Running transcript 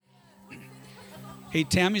Hey,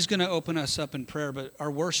 Tammy's going to open us up in prayer, but our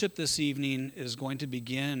worship this evening is going to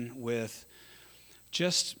begin with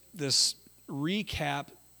just this recap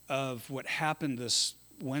of what happened this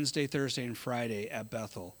Wednesday, Thursday, and Friday at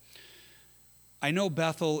Bethel. I know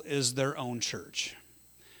Bethel is their own church.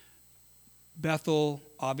 Bethel,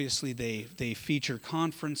 obviously, they feature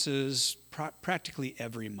conferences practically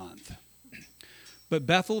every month. But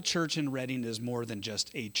Bethel Church in Redding is more than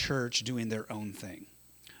just a church doing their own thing.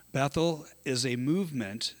 Bethel is a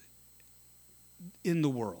movement in the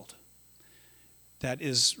world that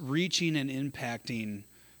is reaching and impacting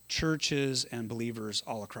churches and believers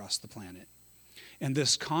all across the planet. And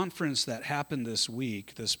this conference that happened this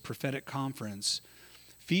week, this prophetic conference,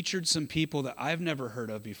 featured some people that I've never heard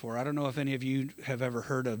of before. I don't know if any of you have ever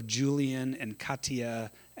heard of Julian and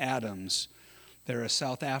Katia Adams. They're a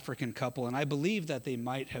South African couple, and I believe that they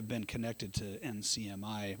might have been connected to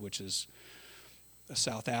NCMI, which is a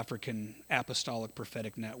South African apostolic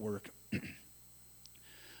prophetic network.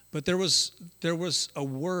 But there was a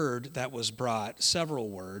word that was brought, several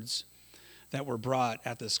words that were brought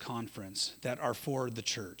at this conference that are for the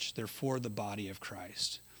church. They're for the body of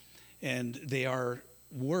Christ. And they are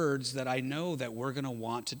words that I know that we're going to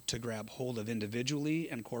want to grab hold of individually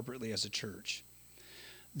and corporately as a church.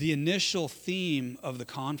 The initial theme of the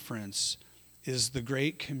conference is the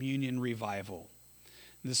Great Communion Revival.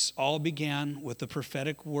 This all began with the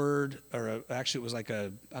prophetic word, or actually it was like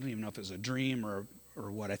I don't even know if it was a dream or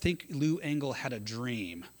what. I think Lou Engle had a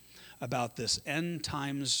dream about this end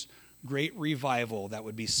times great revival that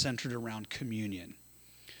would be centered around communion.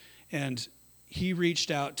 And he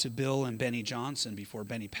reached out to Bill and Benny Johnson before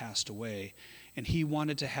Benny passed away, and he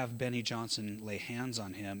wanted to have Benny Johnson lay hands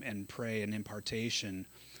on him and pray an impartation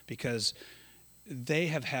because they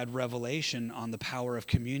have had revelation on the power of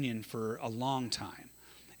communion for a long time.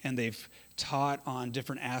 And they've taught on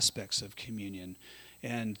different aspects of communion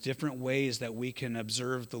and different ways that we can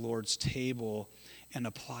observe the Lord's table and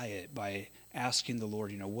apply it by asking the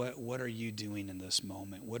Lord, what are you doing in this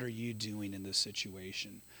moment? What are you doing in this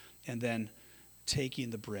situation? And then taking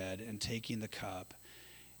the bread and taking the cup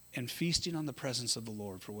and feasting on the presence of the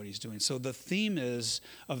Lord for what he's doing. So the theme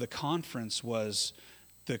of the conference was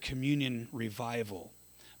the communion revival.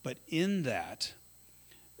 But in that,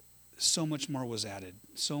 so much more was added.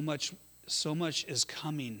 So much is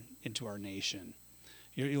coming into our nation.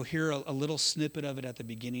 You'll hear a little snippet of it at the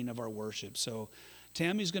beginning of our worship. So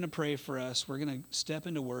Tammy's going to pray for us. We're going to step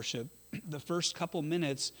into worship. The first couple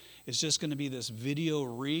minutes is just going to be this video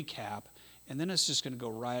recap, and then it's just going to go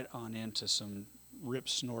right on into some rip,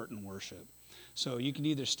 snort, and worship. So you can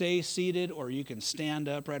either stay seated or you can stand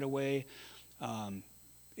up right away.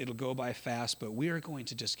 It'll go by fast, but we are going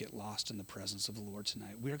to just get lost in the presence of the Lord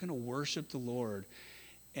tonight. We are going to worship the Lord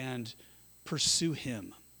and pursue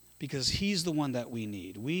him because he's the one that we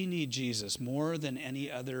need. We need Jesus more than any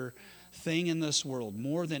other thing in this world,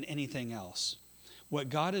 more than anything else. What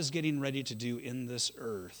God is getting ready to do in this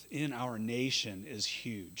earth, in our nation, is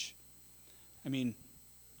huge. I mean,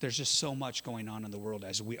 there's just so much going on in the world,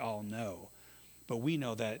 as we all know. But we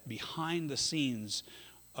know that behind the scenes,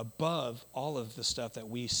 above all of the stuff that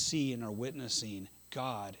we see and are witnessing,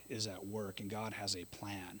 God is at work and God has a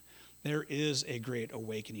plan. There is a great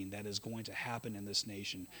awakening that is going to happen in this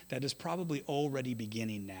nation that is probably already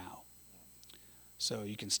beginning now. So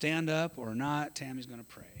you can stand up or not. Tammy's going to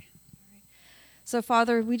pray. So,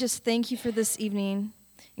 Father, we just thank you for this evening.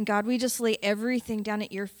 And God, we just lay everything down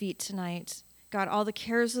at your feet tonight. God, all the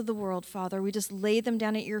cares of the world, Father, we just lay them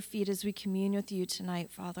down at your feet as we commune with you tonight,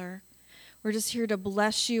 Father. We're just here to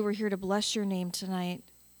bless you. We're here to bless your name tonight.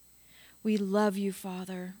 We love you,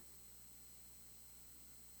 Father.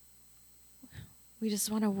 We just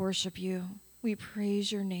want to worship you. We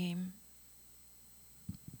praise your name.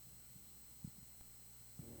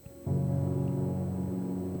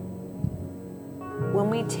 When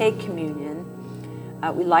we take communion,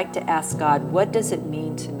 we like to ask God, what does it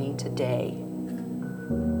mean to me today?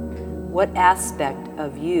 What aspect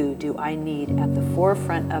of you do I need at the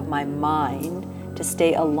forefront of my mind to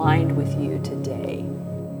stay aligned with you today?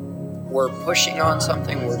 We're pushing on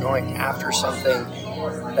something, we're going after something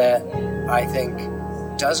that I think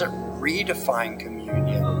doesn't redefine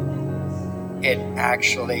communion. It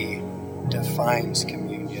actually defines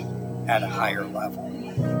communion at a higher level.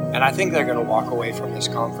 And I think they're going to walk away from this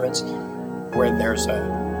conference where there's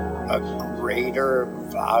a greater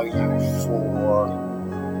value for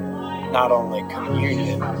not only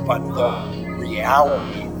communion, but the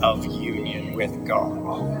reality of union with God.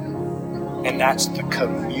 And that's the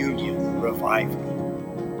communion revival.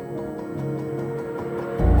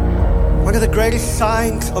 One of the greatest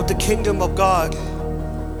signs of the kingdom of God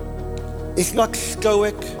is not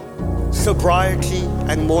stoic sobriety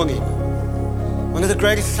and mourning. One of the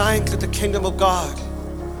greatest signs of the kingdom of God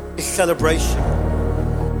is celebration.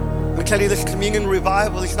 I tell you, this communion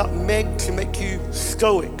revival is not meant to make you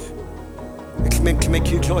stoic. It's meant to make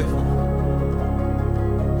you joyful.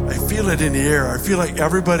 I feel it in the air. I feel like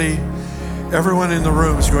everyone in the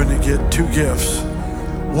room is going to get two gifts.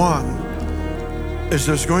 One is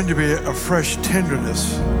there's going to be a fresh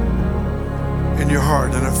tenderness in your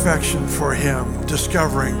heart, an affection for him,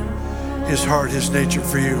 discovering his heart, his nature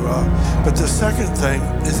for you. But the second thing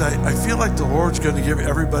is I feel like the Lord's going to give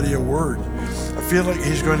everybody a word. I feel like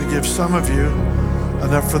he's going to give some of you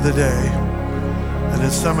enough for the day, and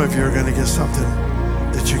then some of you are going to get something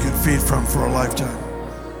that you can feed from for a lifetime.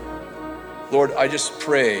 Lord, I just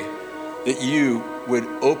pray that you would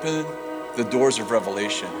open the doors of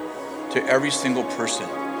revelation to every single person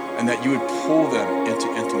and that you would pull them into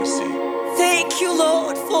intimacy. Thank you,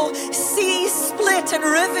 Lord, for seas split and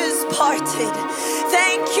rivers parted.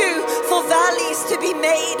 Thank you for valleys to be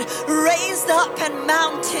made, raised up, and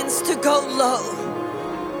mountains to go low.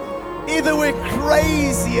 Either we're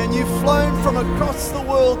crazy and you've flown from across the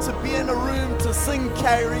world to be in a room to sing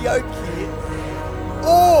karaoke,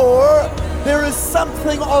 or there is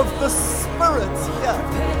something of the Spirit here.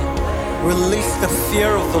 Release the fear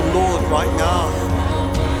of the Lord right now.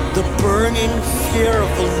 The burning fear of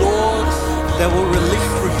the Lord that will release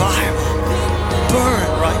revival. Burn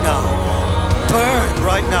right now. Burn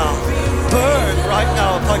right now. Burn right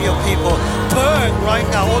now upon your people. Burn right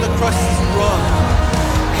now all across this room.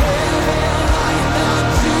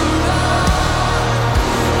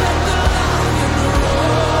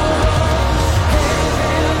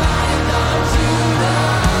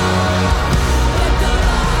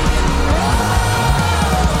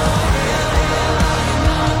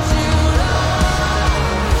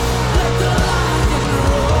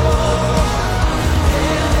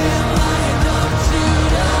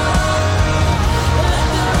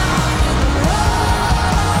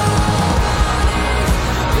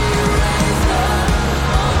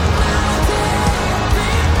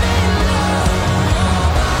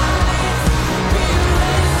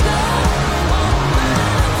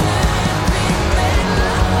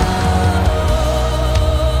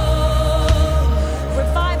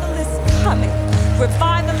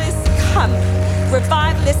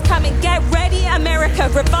 Revival is coming. Get ready, America.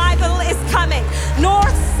 Revival is coming.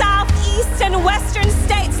 North, south, east, and western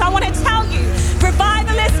states. I want to tell you,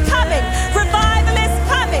 revival is coming. Revival is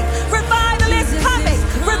coming. Revival is coming.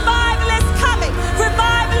 Revival is coming.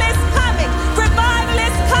 Revival is coming. Revival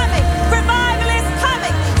is coming. Revival is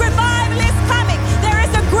coming. Revival is coming. There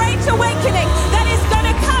is a great awakening that is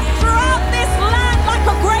going to come throughout this land like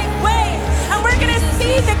a great wave. And we're going to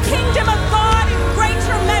see the kingdom of God in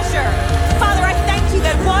greater measure. Father, I thank you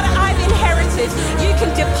that what I've inherited, you can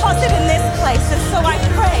deposit in this place. And so I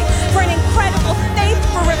pray for an incredible faith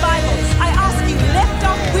for revival. I ask you, lift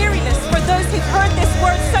off weariness for those who've heard this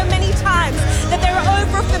word so many times that they're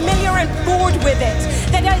over familiar and bored with it,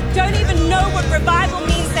 that don't even know what revival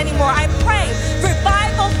means anymore. I pray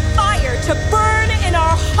revival fire to burn in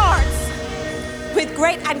our hearts with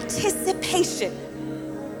great anticipation,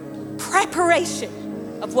 preparation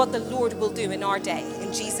of what the Lord will do in our day.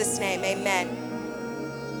 In Jesus' name, amen.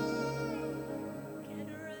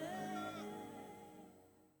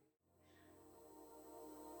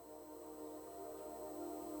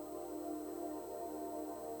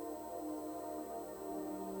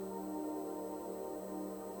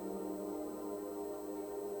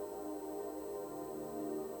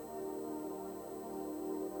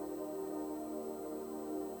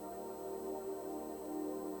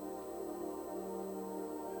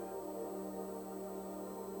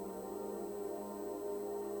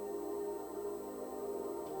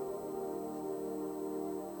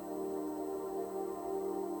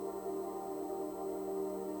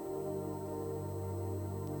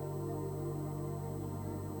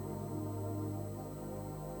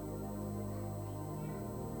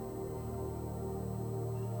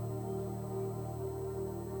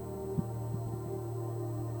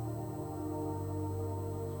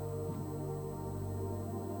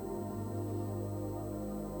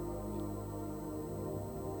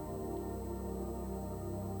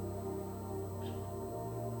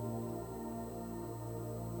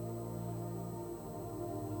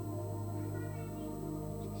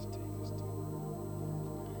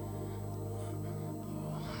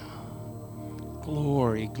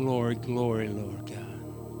 Glory, glory, glory, Lord God.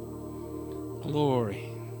 Glory.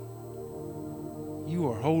 You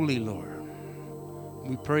are holy, Lord.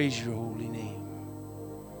 We praise your holy name.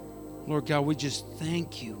 Lord God, we just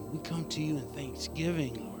thank you. We come to you in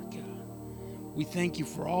thanksgiving, Lord God. We thank you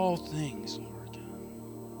for all things, Lord God.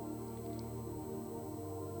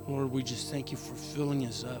 Lord, we just thank you for filling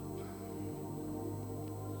us up.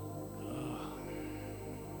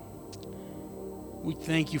 We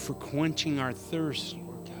thank you for quenching our thirst,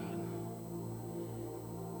 Lord God.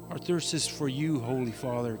 Our thirst is for you, Holy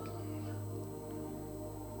Father.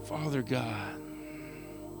 Father God,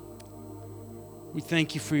 we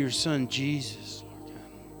thank you for your Son, Jesus, Lord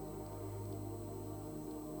God.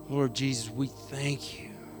 Lord Jesus, we thank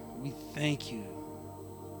you. We thank you.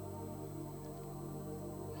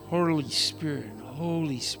 Holy Spirit,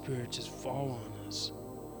 just fall on us.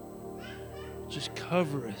 Just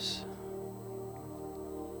cover us.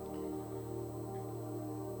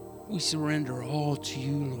 We surrender all to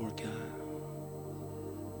you, Lord God.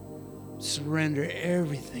 Surrender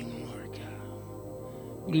everything, Lord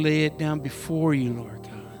God. We lay it down before you, Lord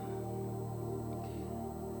God.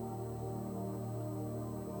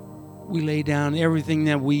 We lay down everything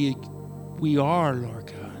that we are, Lord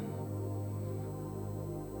God.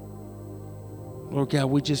 Lord God,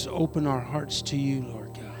 we just open our hearts to you,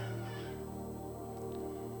 Lord God.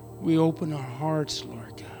 We open our hearts,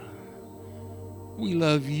 Lord God. We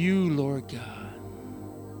love you, Lord God.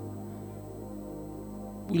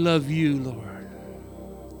 We love you, Lord.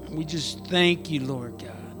 And we just thank you, Lord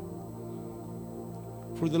God,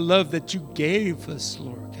 for the love that you gave us,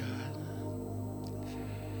 Lord God.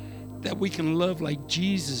 That we can love like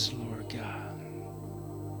Jesus, Lord God.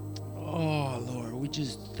 Oh, Lord, we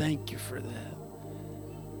just thank you for that.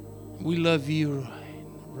 We love you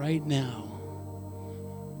right now.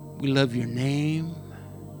 We love your name.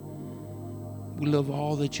 We love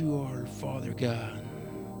all that you are, Father God.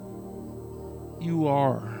 You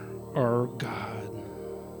are our God.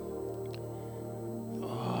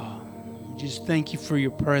 Oh, we just thank you for your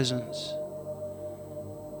presence.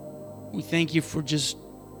 We thank you for just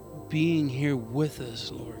being here with us,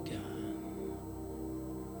 Lord God.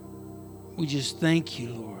 We just thank you,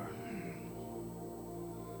 Lord.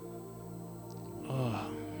 Oh.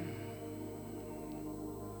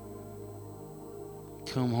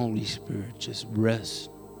 Come, Holy Spirit, just rest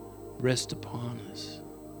upon us.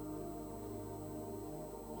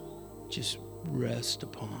 Just rest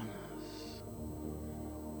upon us.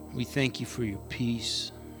 We thank you for your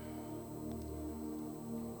peace,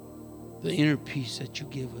 the inner peace that you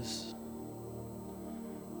give us.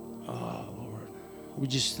 Oh, Lord, we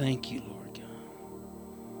just thank you, Lord God.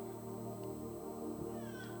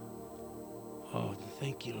 Oh,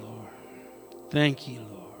 thank you, Lord. Thank you,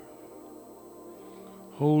 Lord.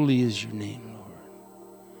 Holy is your name, Lord.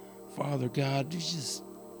 Father God, you're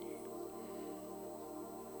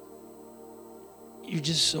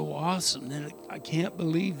just so awesome that I can't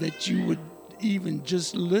believe that you would even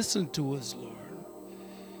just listen to us, Lord.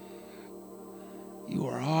 You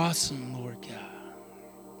are awesome, Lord God.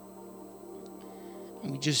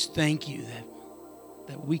 And we just thank you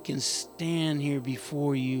that we can stand here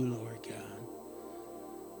before you, Lord God,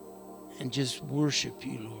 and just worship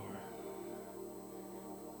you, Lord.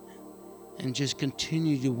 And just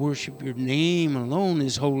continue to worship your name alone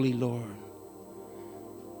is holy, Lord.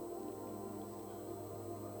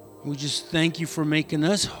 We just thank you for making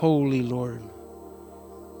us holy, Lord.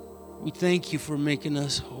 We thank you for making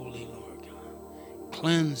us holy, Lord God.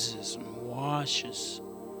 Cleanse us and wash us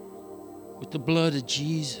with the blood of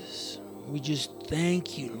Jesus. We just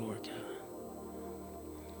thank you, Lord God.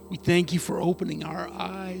 We thank you for opening our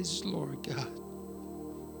eyes, Lord God.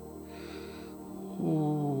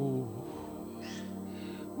 Oh,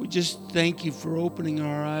 we just thank you for opening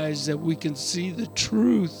our eyes that we can see the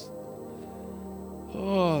truth.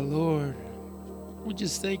 Oh, Lord, we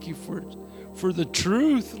just thank you for the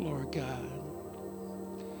truth, Lord God.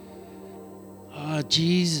 Ah,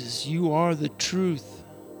 Jesus, you are the truth.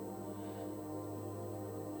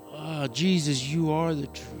 Ah, Jesus, you are the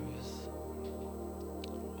truth.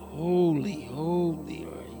 Holy, holy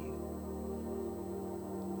are you.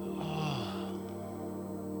 Ah,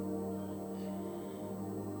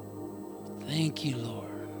 thank you,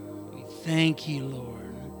 Lord. We thank you,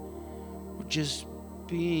 Lord, for just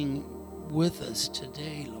being with us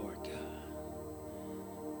today, Lord God.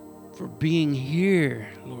 For being here,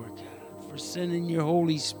 Lord God. For sending your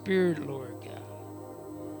Holy Spirit, Lord God.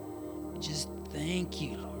 Just thank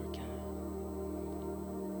you, Lord God.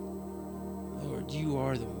 Lord, you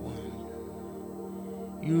are the one.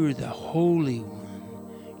 You are the Holy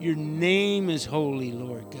One. Your name is holy,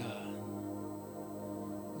 Lord God.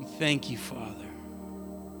 We thank you, Father.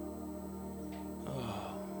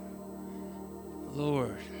 Oh,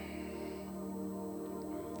 Lord,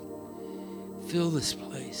 fill this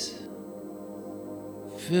place.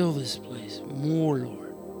 Fill this place more,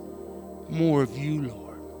 Lord. More of you,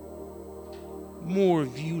 Lord. More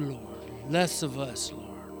of you, Lord. Less of us, Lord.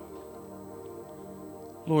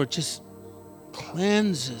 Lord, just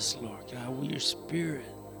cleanse us, Lord God, with your Spirit.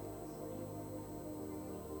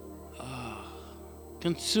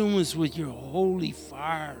 Consume us with your holy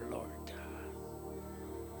fire, Lord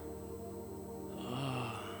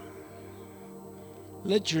God.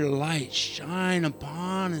 Let your light shine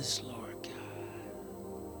upon us, Lord God.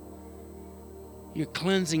 Your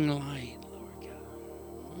cleansing light, Lord God.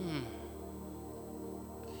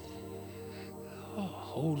 Oh,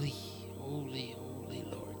 holy, holy, holy,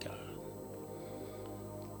 Lord God.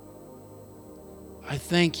 I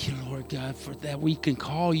thank you, Lord God, for that we can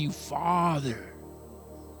call you Father.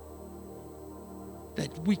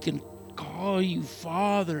 That we can call you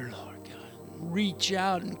Father, Lord God. Reach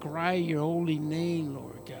out and cry your holy name,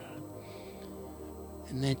 Lord God.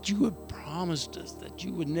 And that you have promised us that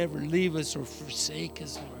you would never leave us or forsake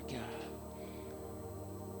us, Lord God.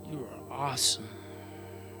 You are awesome.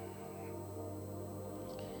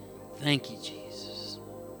 Thank you, Jesus.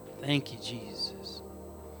 Thank you, Jesus.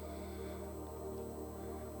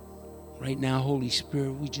 Right now, Holy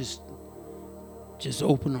Spirit, we just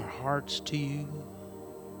open our hearts to you.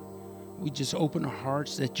 We just open our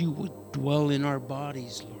hearts that you would dwell in our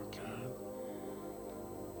bodies, Lord God.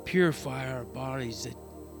 Purify our bodies, that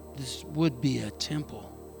this would be a temple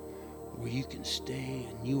where you can stay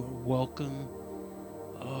and you are welcome.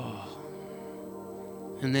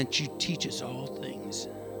 And that you teach us all things.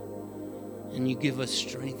 And you give us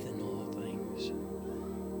strength in all things.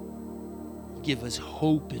 You give us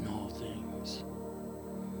hope in all things.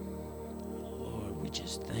 Lord, we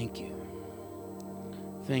just thank you.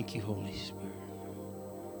 Thank you, Holy Spirit.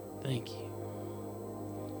 Thank you.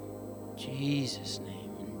 In Jesus'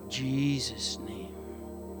 name. In Jesus' name.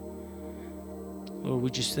 Lord,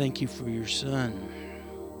 we just thank you for your Son.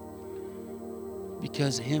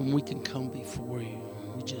 Because of him, we can come before you.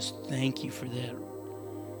 We just thank you for that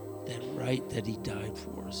right that he died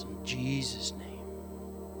for us. In Jesus' name.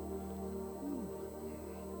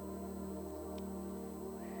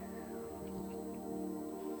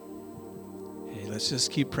 Hey, let's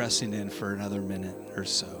just keep pressing in for another minute or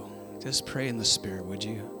so. Just pray in the Spirit, would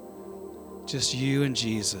you? Just you and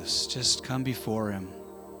Jesus. Just come before him.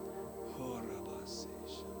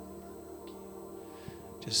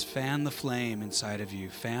 Just fan the flame inside of you.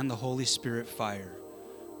 Fan the Holy Spirit fire.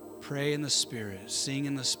 Pray in the Spirit. Sing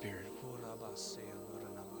in the Spirit.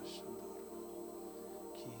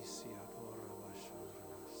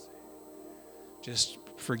 Just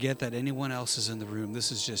forget that anyone else is in the room.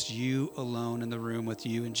 This is just you alone in the room with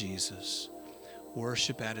you and Jesus.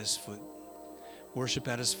 Worship at his foot. Worship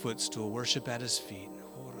at his footstool. Worship at his feet.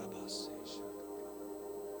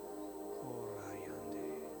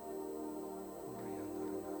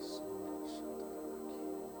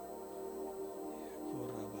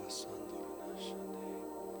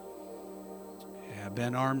 Yeah,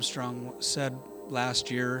 Ben Armstrong said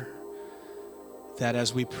last year that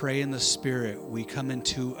as we pray in the Spirit, we come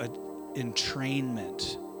into an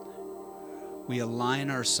entrainment. We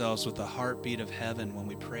align ourselves with the heartbeat of heaven when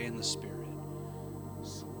we pray in the Spirit.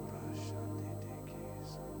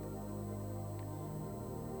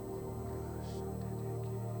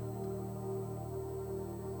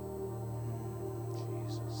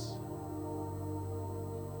 Jesus.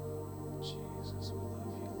 Jesus, we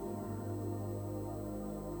love you, Lord.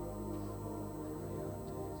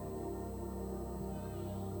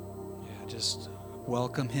 Yeah, just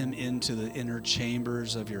welcome him into the inner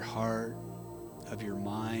chambers of your heart, of your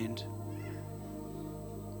mind,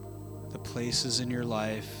 the places in your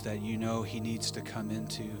life that you know he needs to come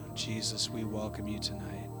into. Jesus, we welcome you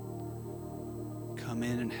tonight. Come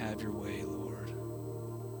in and have your way, Lord.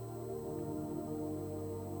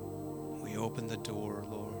 We open the door,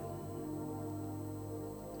 Lord.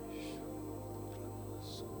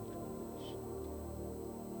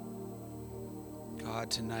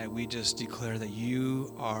 God, tonight we just declare that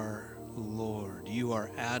you are Lord. You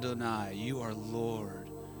are Adonai. You are Lord.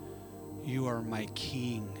 You are my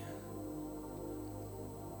King.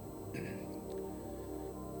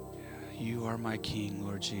 You are my King,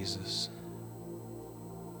 Lord Jesus.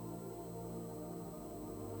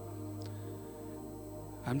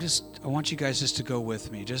 I want you guys just to go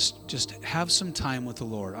with me. Just have some time with the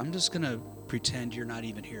Lord. I'm just going to pretend you're not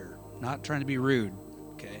even here. Not trying to be rude,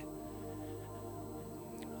 okay?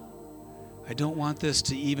 I don't want this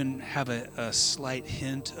to even have a slight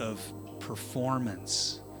hint of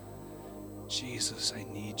performance. Jesus, I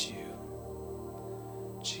need you.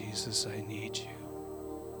 Jesus, I need you.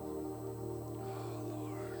 Oh,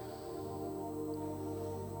 Lord.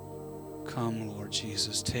 Come, Lord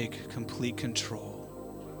Jesus, take complete control.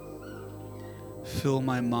 Fill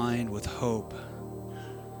my mind with hope.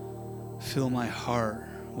 Fill my heart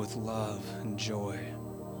with love and joy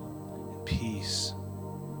and peace.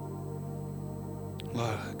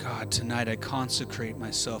 Lord God, tonight I consecrate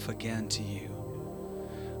myself again to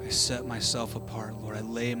you. I set myself apart, Lord. I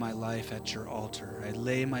lay my life at your altar. I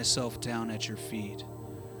lay myself down at your feet.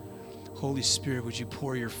 Holy Spirit, would you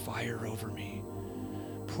pour your fire over me?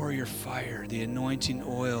 Pour your fire, the anointing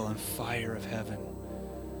oil and fire of heaven.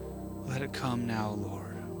 Let it come now,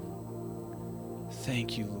 Lord.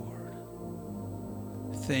 Thank you, Lord.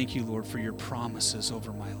 Thank you, Lord, for your promises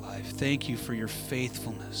over my life. Thank you for your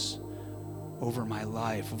faithfulness over my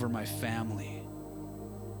life, over my family.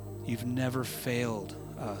 You've never failed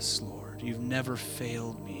us, Lord. You've never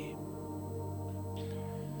failed me.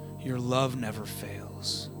 Your love never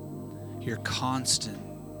fails. You're constant.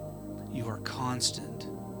 You are constant.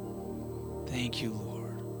 Thank you,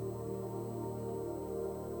 Lord.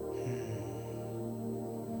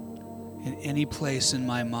 In any place in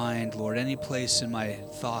my mind, Lord, any place in my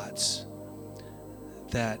thoughts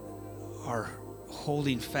that are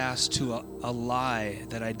holding fast to a lie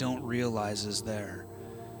that I don't realize is there,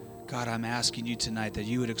 God, I'm asking you tonight that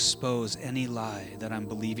you would expose any lie that I'm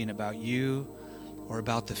believing about you or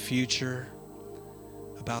about the future,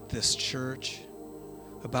 about this church,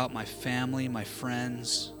 about my family, my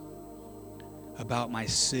friends, about my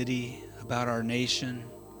city, about our nation.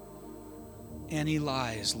 Any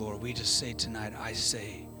lies, Lord, we just say tonight, I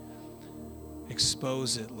say,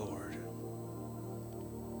 expose it, Lord.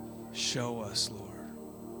 Show us, Lord.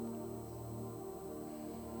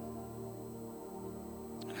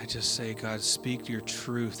 And I just say, God, speak your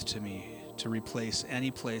truth to me to replace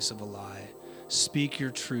any place of a lie. Speak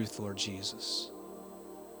your truth, Lord Jesus.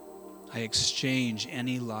 I exchange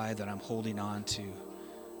any lie that I'm holding on to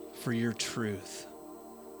for your truth.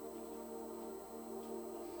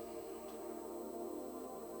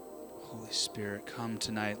 Holy Spirit, come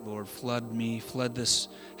tonight, Lord. Flood me, flood this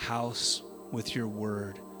house with your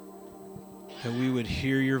word. That we would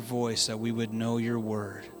hear your voice, that we would know your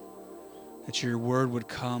word. That your word would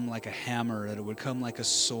come like a hammer, that it would come like a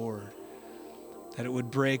sword. That it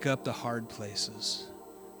would break up the hard places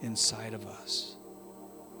inside of us.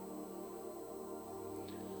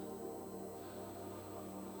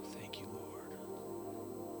 Thank you, Lord.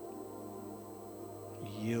 We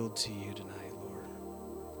yield to you tonight.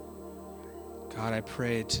 God, I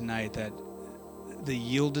pray tonight that the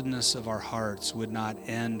yieldedness of our hearts would not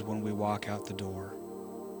end when we walk out the door,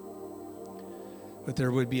 but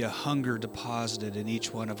there would be a hunger deposited in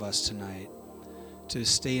each one of us tonight to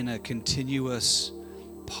stay in a continuous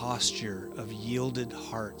posture of yielded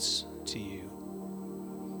hearts to you,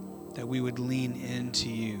 that we would lean into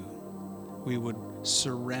you. We would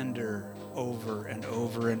surrender over and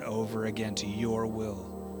over and over again to your will,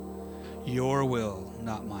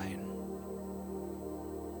 not mine.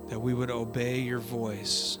 That we would obey your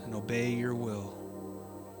voice and obey your will.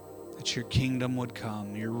 That your kingdom would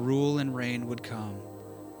come, your rule and reign would come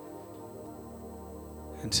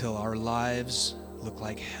until our lives look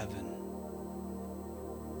like heaven.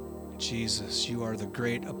 Jesus, you are the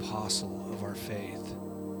great apostle of our faith.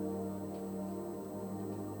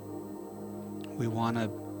 We want to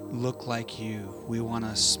look like you. We want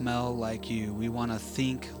to smell like you. We want to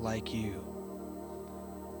think like you.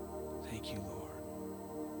 Thank you, Lord.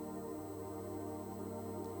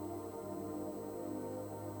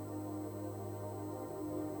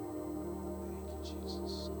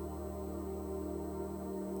 Jesus.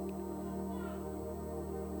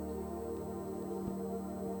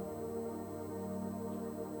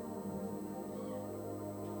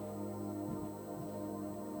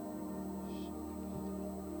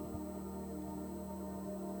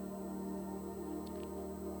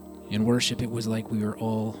 In worship, it was like we were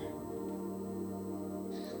all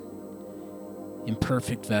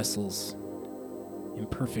imperfect vessels,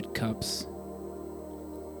 imperfect cups.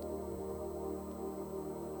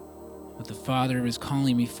 But the Father was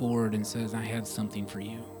calling me forward and says, I had something for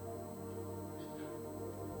you.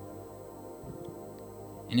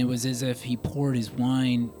 And it was as if he poured his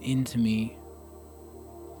wine into me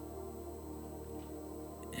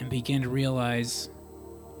and began to realize,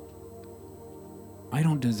 I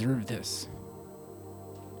don't deserve this.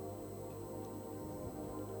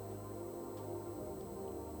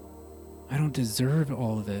 I don't deserve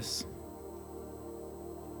all of this.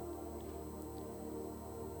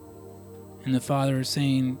 And the Father is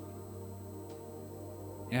saying,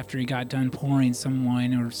 after he got done pouring some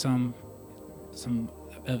wine or some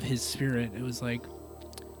of his Spirit, it was like,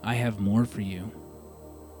 I have more for you.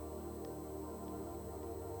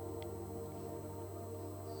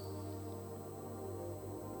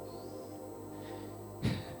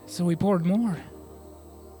 So he poured more.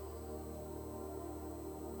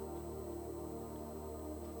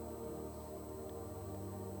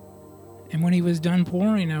 And when he was done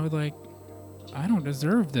pouring, I was like, I don't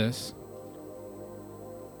deserve this.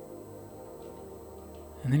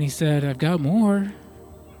 And then he said, I've got more.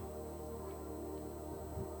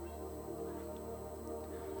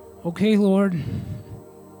 Okay, Lord.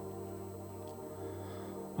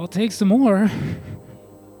 I'll take some more.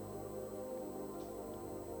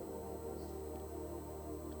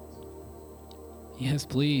 Yes,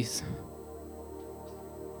 please.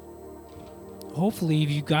 Hopefully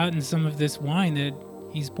you've gotten some of this wine that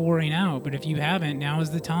he's pouring out, but if you haven't, now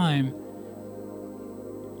is the time.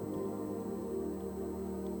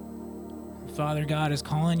 Father God is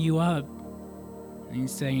calling you up, and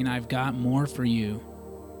he's saying, I've got more for you.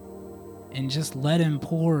 And just let him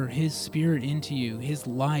pour his spirit into you, his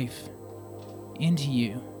life into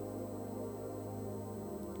you.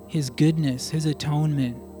 His goodness, his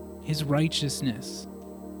atonement, his righteousness.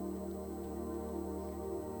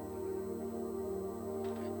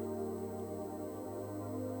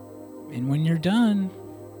 And when you're done,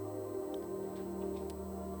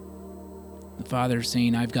 the Father's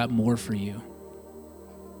saying, I've got more for you.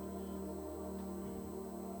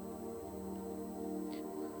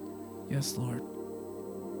 Yes, Lord.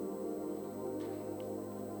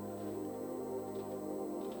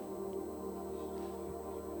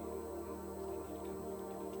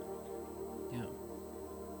 Yeah.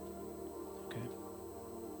 Okay.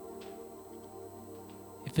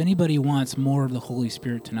 If anybody wants more of the Holy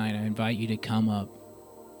Spirit tonight, I invite you to come up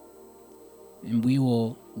and we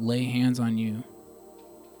will lay hands on you.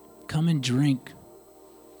 Come and drink.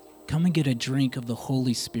 Come and get a drink of the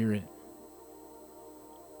Holy Spirit.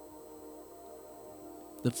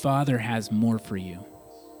 The Father has more for you.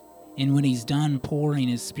 And when he's done pouring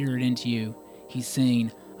his Spirit into you, he's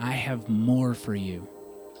saying, I have more for you.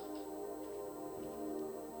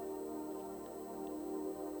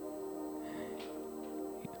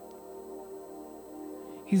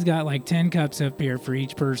 He's got like 10 cups up here for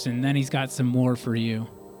each person. Then he's got some more for you.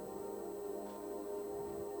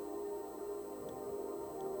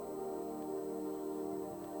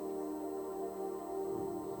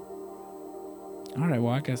 All right,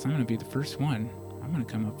 well, I guess I'm going to be the first one. I'm going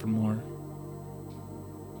to come up for more.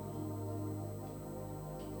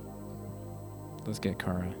 Let's get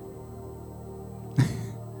Kara.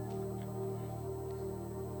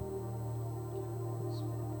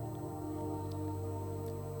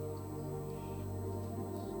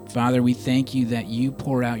 Father, we thank you that you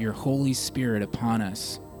pour out your Holy Spirit upon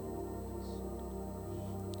us.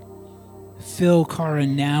 Fill Kara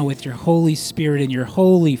now with your Holy Spirit and your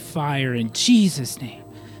holy fire in Jesus' name.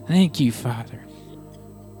 Thank you, Father.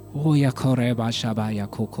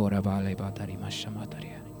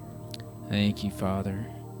 Thank you, Father.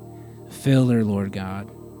 Fill her, Lord God.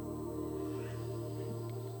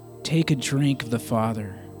 Take a drink of the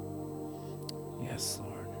Father. Yes,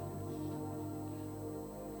 Lord.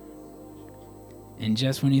 And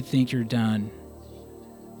just when you think you're done,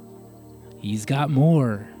 he's got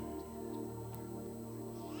more.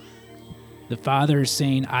 The Father is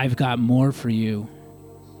saying, I've got more for you.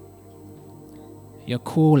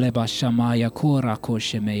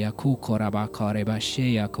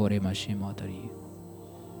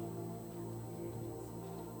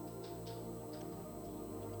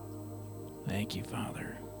 Thank you,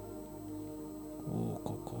 Father.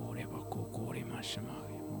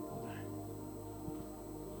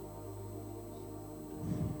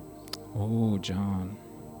 Oh, John.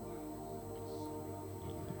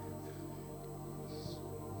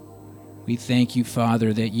 We thank you,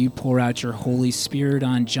 Father, that you pour out your Holy Spirit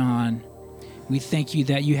on John. We thank you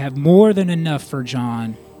that you have more than enough for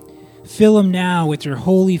John. Fill him now with your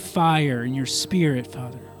holy fire and your Spirit,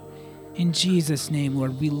 Father. In Jesus' name,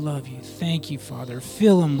 Lord, we love you. Thank you, Father.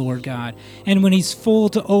 Fill him, Lord God. And when he's full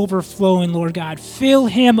to overflowing, Lord God, fill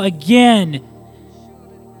him again.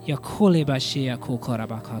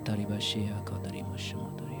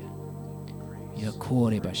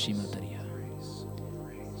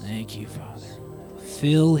 Thank you, Father.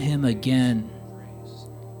 Fill him again.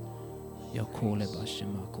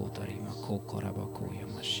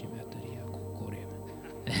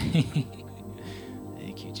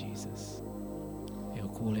 Thank you, Jesus.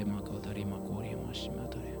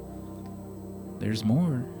 There's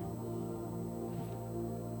more.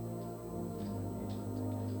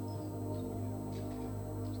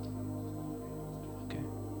 Okay.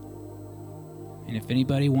 And if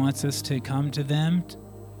anybody wants us to come to them,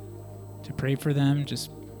 to pray for them,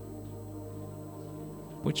 just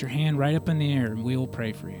put your hand right up in the air and we will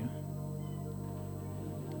pray for you.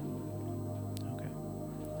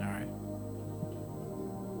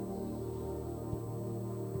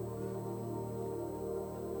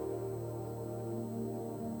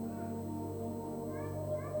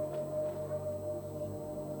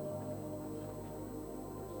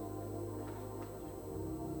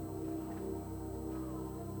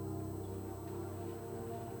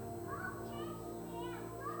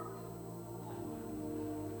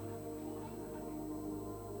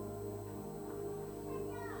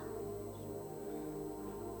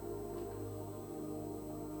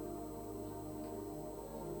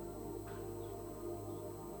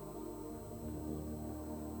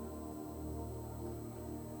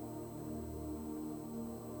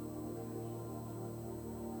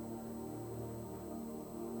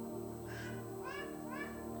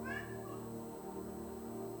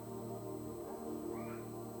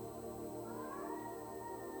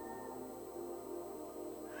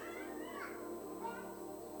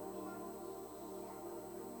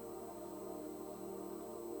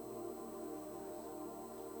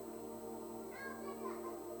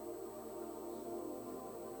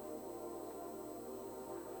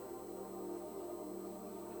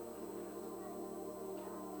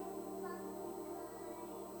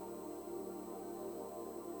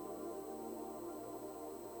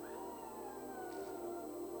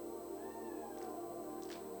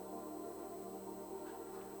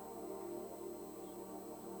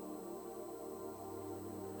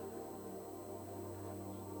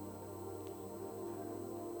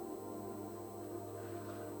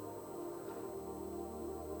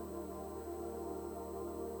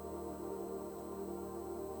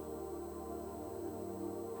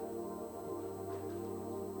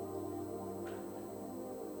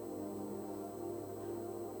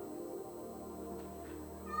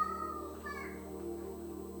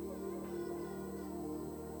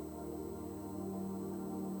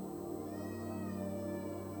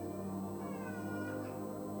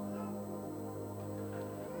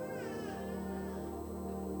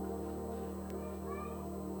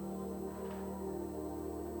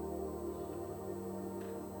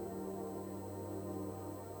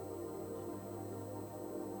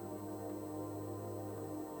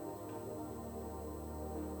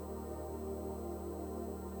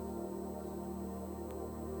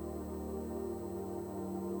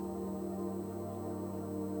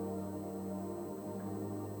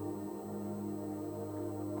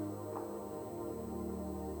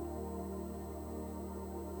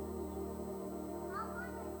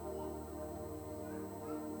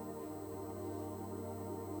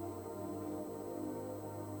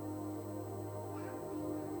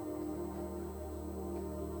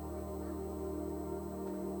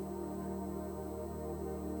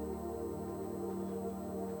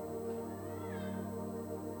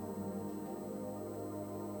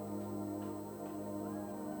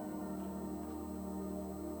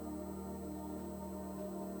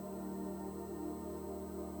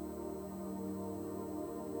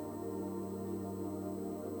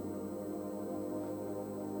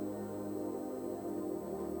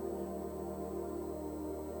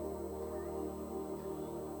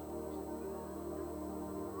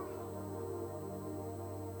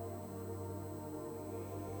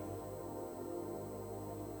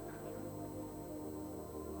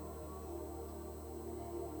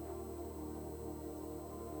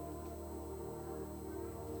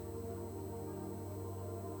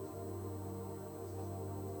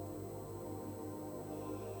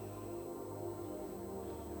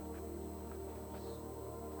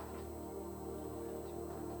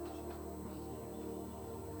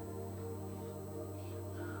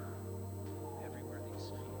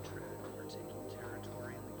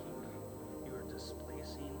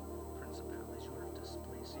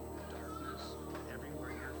 replacing darkness.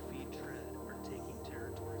 Everywhere your feet tread, we're taking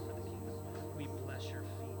territory for the kingdom. We bless your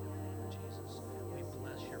feet in the name of Jesus. We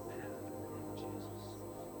bless your path in the name of Jesus.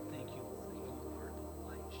 Thank you, Lord, that you are the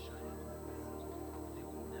light shining in the world. They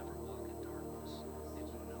will never walk in darkness. They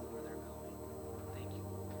will know where they're going. Thank you,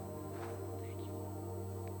 Lord. Thank you.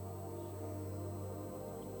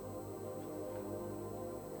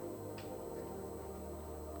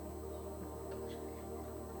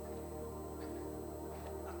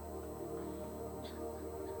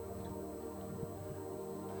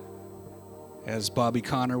 As Bobby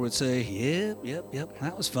Connor would say, yep,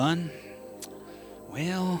 that was fun.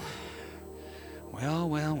 Well,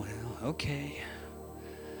 okay.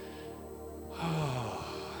 Oh.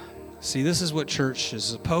 See, this is what church is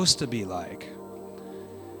supposed to be like.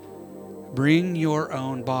 Bring your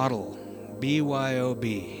own bottle,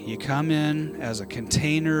 BYOB. You come in as a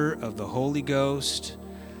container of the Holy Ghost.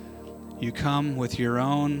 You come with your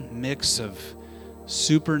own mix of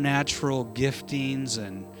supernatural giftings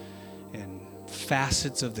and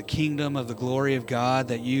facets of the kingdom of the glory of God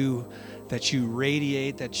that you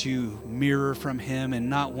radiate, that you mirror from Him, and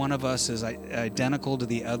not one of us is identical to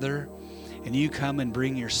the other. And you come and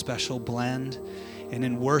bring your special blend, and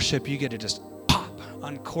in worship you get to just pop,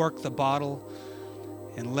 uncork the bottle,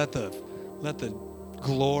 and let the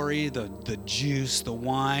glory, the juice, the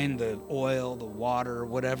wine, the oil, the water,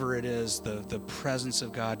 whatever it is, the presence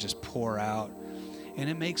of God just pour out. And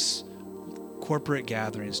it makes corporate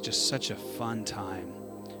gatherings just such a fun time.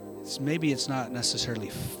 Maybe it's not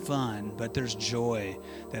necessarily fun, but there's joy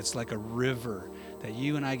that's like a river that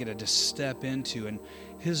you and I get to just step into. And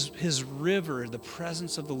his river, the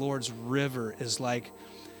presence of the Lord's river, is like,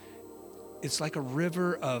 it's like a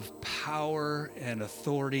river of power and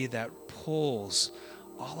authority that pulls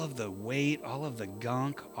all of the weight, all of the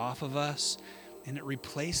gunk off of us, and it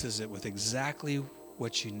replaces it with exactly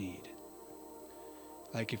what you need.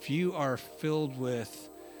 Like if you are filled with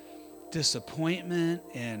disappointment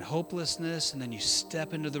and hopelessness, and then you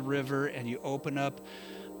step into the river and you open up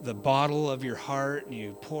the bottle of your heart and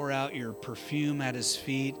you pour out your perfume at His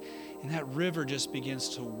feet, and that river just begins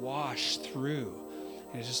to wash through.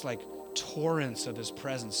 And it's just like torrents of His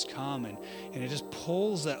presence come, and it just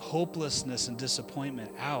pulls that hopelessness and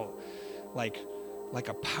disappointment out like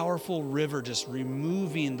a powerful river, just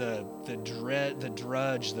removing the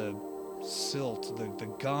drudge, the silt, the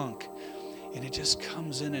gunk, and it just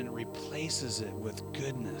comes in and replaces it with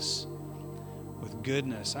goodness.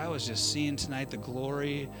 I was just seeing tonight the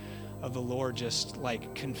glory of the Lord just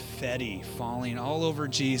like confetti falling all over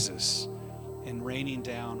Jesus and raining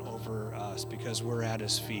down over us because we're at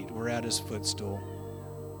His feet, we're at His footstool.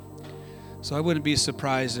 So I wouldn't be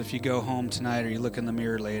surprised if you go home tonight or you look in the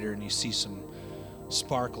mirror later and you see some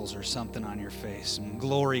sparkles or something on your face, some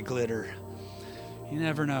glory glitter. You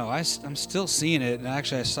never know. I'm still seeing it, and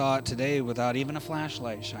actually I saw it today without even a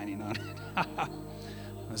flashlight shining on it. I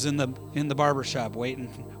was in the barber shop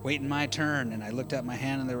waiting my turn, and I looked at my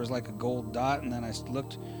hand and there was like a gold dot, and then I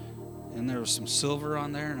looked and there was some silver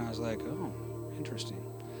on there, and I was like, oh, interesting.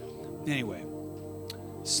 Anyway,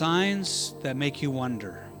 signs that make you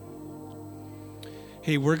wonder.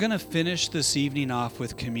 Hey, we're going to finish this evening off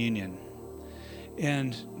with communion.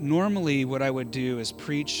 And normally what I would do is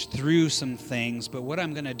preach through some things, but what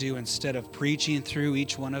I'm going to do instead of preaching through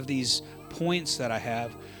each one of these points that I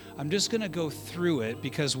have, I'm just going to go through it,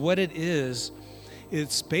 because what it is,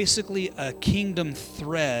 it's basically a kingdom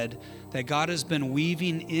thread that God has been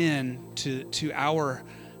weaving in to our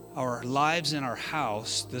lives in our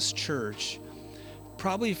house, this church,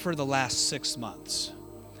 probably for the last 6 months.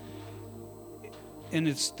 And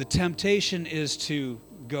the temptation is to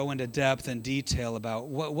go into depth and detail about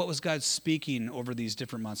what was God speaking over these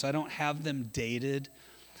different months. I don't have them dated,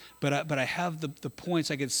 but I have the points.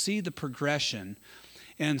 I could see the progression,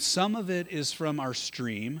 and some of it is from our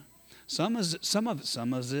stream. Some of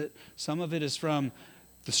it is from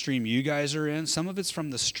the stream you guys are in. Some of it's from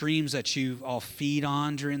the streams that you all feed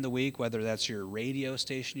on during the week, whether that's your radio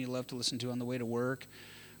station you love to listen to on the way to work.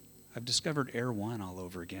 I've discovered Air One all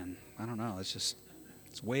over again. I don't know. It's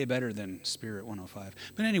way better than Spirit 105.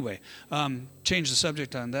 But anyway, change the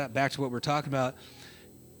subject on that. Back to what we're talking about.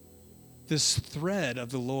 This thread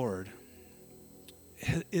of the Lord,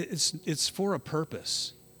 it's for a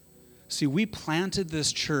purpose. See, we planted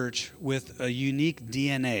this church with a unique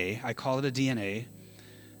DNA. I call it a DNA.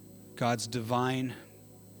 God's divine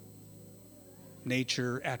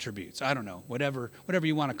nature attributes. I don't know, whatever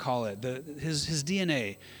you want to call it. His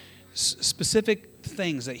DNA. Specific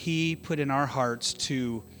things that He put in our hearts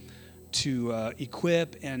to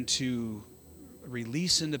equip and to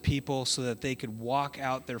release into people so that they could walk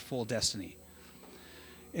out their full destiny.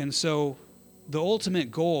 And so the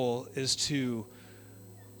ultimate goal is to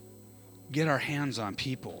get our hands on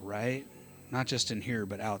people, right? Not just in here,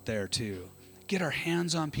 but out there too. Get our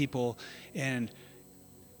hands on people, and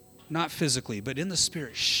not physically, but in the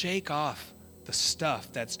spirit, shake off the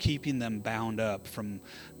stuff that's keeping them bound up from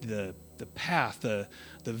the path, the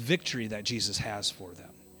victory that Jesus has for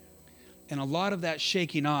them. And a lot of that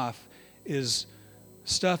shaking off is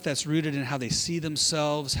stuff that's rooted in how they see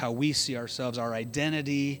themselves, how we see ourselves, our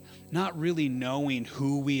identity, not really knowing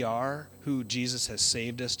who we are, who Jesus has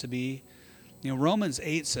saved us to be. You know, Romans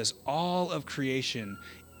 8 says all of creation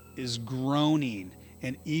is groaning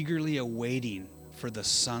and eagerly awaiting for the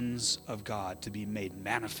sons of God to be made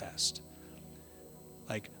manifest.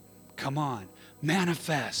 Like, come on,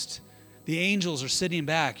 manifest. The angels are sitting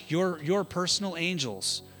back, your personal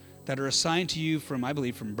angels that are assigned to you from, I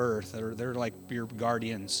believe, from birth. They're like your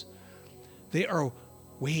guardians. They are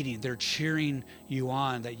waiting. They're cheering you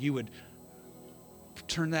on that you would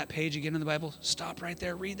turn that page again in the Bible. Stop right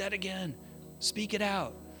there. Read that again. Speak it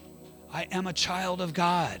out. I am a child of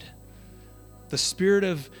God. The spirit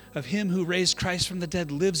of him who raised Christ from the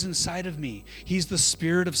dead lives inside of me. He's the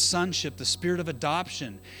spirit of sonship, the spirit of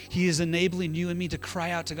adoption. He is enabling you and me to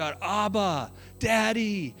cry out to God, Abba,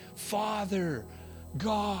 Daddy, Father,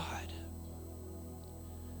 God.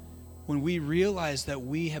 When we realize that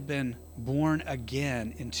we have been born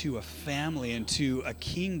again into a family, into a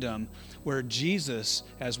kingdom where Jesus,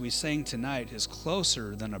 as we sang tonight, is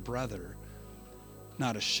closer than a brother,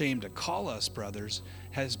 not ashamed to call us brothers,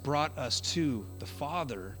 has brought us to the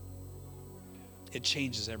Father, it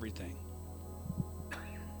changes everything.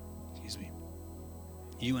 Excuse me.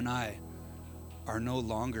 You and I are no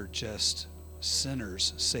longer just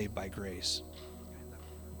sinners saved by grace.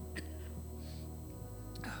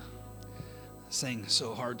 Sang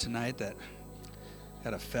so hard tonight that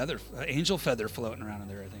had an angel feather floating around in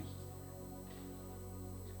there, I think.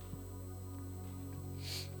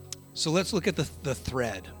 So let's look at the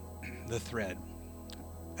thread. The thread.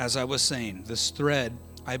 As I was saying, this thread,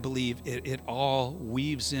 I believe it all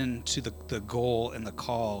weaves into the goal and the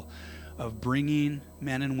call of bringing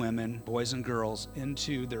men and women, boys and girls,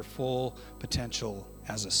 into their full potential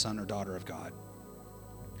as a son or daughter of God.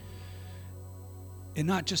 And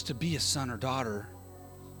not just to be a son or daughter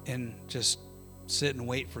and just sit and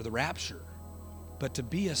wait for the rapture, but to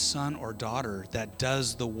be a son or daughter that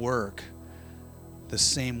does the work, the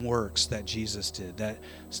same works that Jesus did, that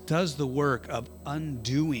does the work of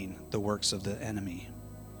undoing the works of the enemy,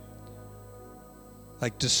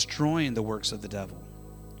 like destroying the works of the devil.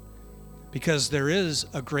 Because there is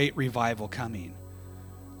a great revival coming.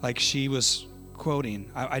 Like she was quoting,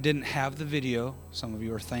 I didn't have the video. Some of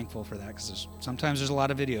you are thankful for that, because sometimes there's a lot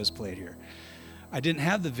of videos played here. I didn't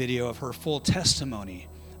have the video of her full testimony,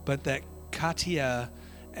 but that Katia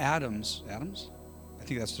Adams, I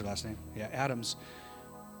think that's her last name. Yeah, Adams.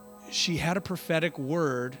 She had a prophetic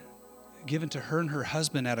word given to her and her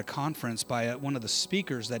husband at a conference by one of the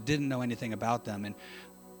speakers that didn't know anything about them. And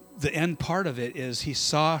the end part of it is he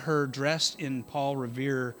saw her dressed in Paul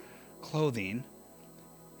Revere clothing,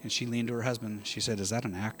 and she leaned to her husband. She said, "Is that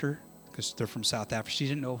an actor?" Because they're from South Africa. She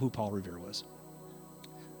didn't know who Paul Revere was.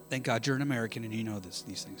 Thank God you're an American and you know these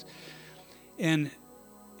things. And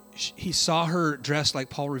he saw her dressed like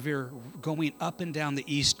Paul Revere going up and down the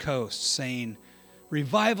East Coast saying,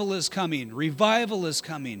 "Revival is coming, revival is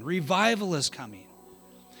coming, revival is coming."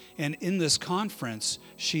 And in this conference,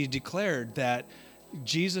 she declared that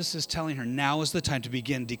Jesus is telling her now is the time to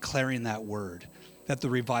begin declaring that word, that the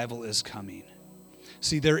revival is coming.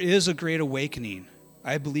 See, there is a great awakening.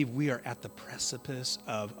 I believe we are at the precipice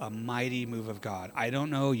of a mighty move of God. I don't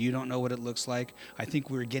know, you don't know what it looks like. I think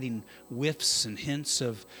we're getting whiffs and hints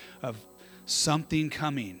of something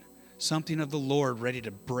coming, something of the Lord ready to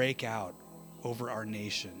break out over our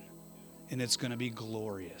nation. And it's going to be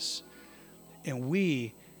glorious. And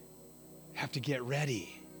we have to get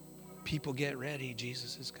ready. People, get ready.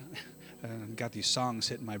 Jesus is coming. I've got these songs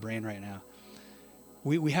hitting my brain right now.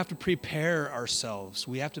 We have to prepare ourselves.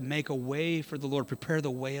 We have to make a way for the Lord, prepare the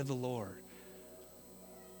way of the Lord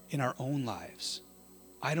in our own lives.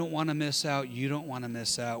 I don't want to miss out. You don't want to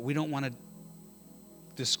miss out. We don't want to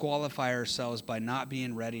disqualify ourselves by not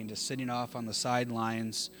being ready and just sitting off on the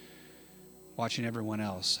sidelines watching everyone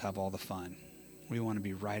else have all the fun. We want to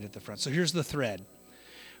be right at the front. So here's the thread.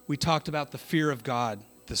 We talked about the fear of God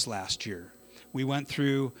this last year. We went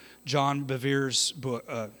through John Bevere's book.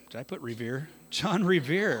 Did I put Revere? John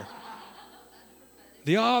Revere.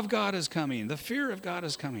 The awe of God is coming. The fear of God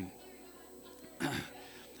is coming.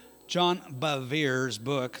 John Bevere's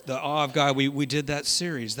book, The Awe of God, we did that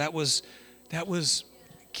series. That was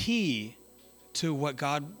key to what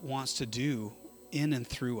God wants to do in and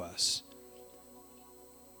through us.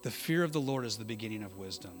 The fear of the Lord is the beginning of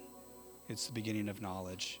wisdom. It's the beginning of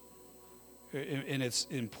knowledge. And it's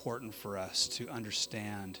important for us to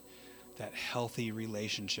understand that healthy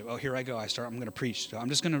relationship. Oh, here I go. I'm going to preach. So I'm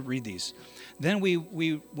just going to read these. Then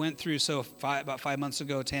we went through, about 5 months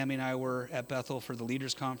ago, Tammy and I were at Bethel for the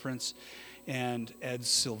Leaders Conference, and Ed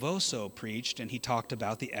Silvoso preached, and he talked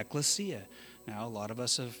about the ecclesia. Now, a lot of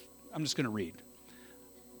us have, I'm just going to read.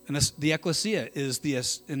 And the ecclesia is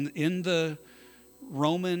in the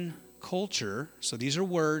Roman culture. So these are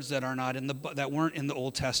words that are not that weren't in the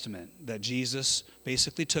Old Testament, that Jesus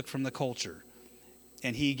basically took from the culture,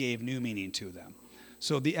 and he gave new meaning to them.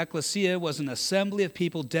 So the ecclesia was an assembly of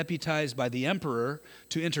people deputized by the emperor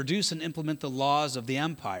to introduce and implement the laws of the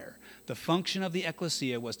empire. The function of the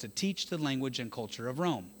ecclesia was to teach the language and culture of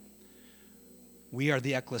Rome. We are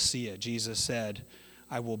the ecclesia. Jesus said,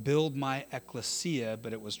 I will build my ecclesia,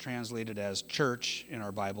 but it was translated as church in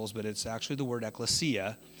our Bibles, but it's actually the word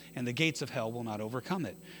ecclesia, and the gates of hell will not overcome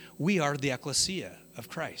it. We are the ecclesia of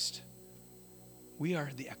Christ. We are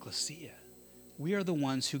the ecclesia. We are the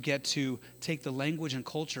ones who get to take the language and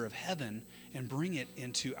culture of heaven and bring it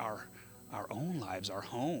into our own lives, our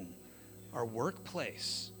home, our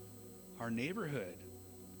workplace, our neighborhood,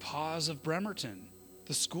 Paws of Bremerton,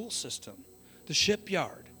 the school system, the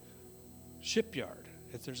shipyard,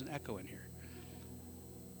 if there's an echo in here.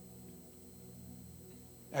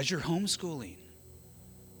 As you're homeschooling.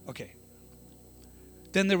 Okay.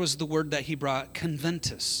 Then there was the word that he brought,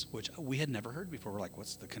 conventus, which we had never heard before. We're like,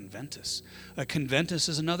 what's the conventus? A conventus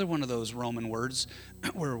is another one of those Roman words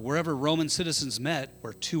where wherever Roman citizens met,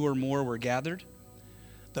 where two or more were gathered,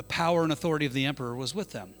 the power and authority of the emperor was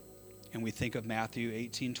with them. And we think of Matthew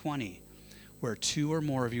 18:20, where two or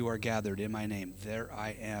more of you are gathered in my name, there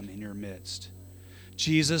I am in your midst.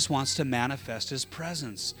 Jesus wants to manifest his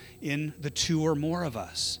presence in the two or more of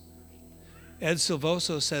us. Ed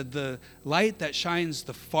Silvoso said, the light that shines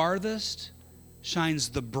the farthest shines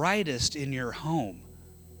the brightest in your home.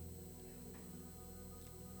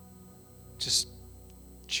 Just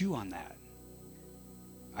chew on that.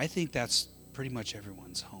 I think that's pretty much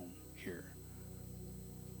everyone's home here.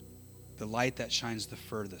 The light that shines the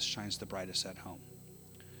furthest shines the brightest at home.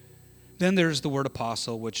 Then there's the word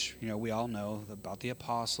apostle, which we all know about the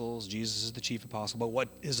apostles. Jesus is the chief apostle. But what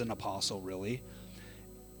is an apostle really?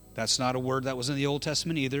 That's not a word that was in the Old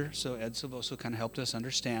Testament either, so Ed Silvoso kind of helped us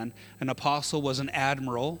understand. An apostle was an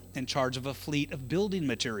admiral in charge of a fleet of building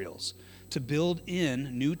materials to build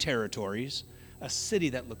in new territories, a city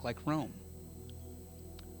that looked like Rome.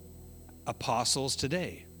 Apostles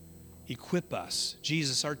today equip us.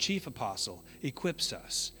 Jesus, our chief apostle, equips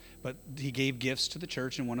us. But he gave gifts to the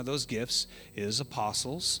church, and one of those gifts is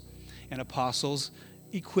apostles. And apostles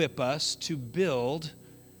equip us to build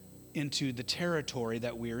into the territory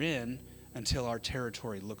that we're in until our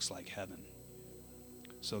territory looks like heaven.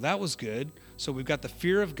 So that was good. So we've got the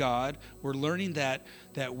fear of God. We're learning that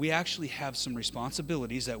we actually have some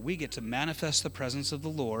responsibilities, that we get to manifest the presence of the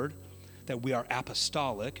Lord, that we are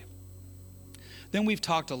apostolic. Then we've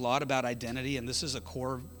talked a lot about identity, and this is a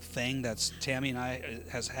core thing that's Tammy and I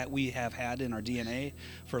we have had in our DNA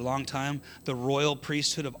for a long time. The royal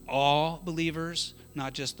priesthood of all believers,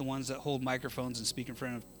 not just the ones that hold microphones and speak in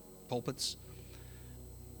front of pulpits.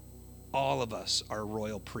 All of us are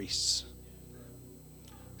royal priests.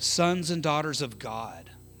 Sons and daughters of God.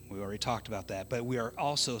 We already talked about that. But we are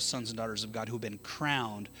also sons and daughters of God who have been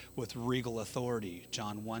crowned with regal authority.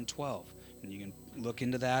 John 1:12. And you can look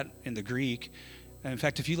into that in the Greek. And in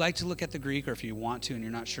fact, if you like to look at the Greek, or if you want to and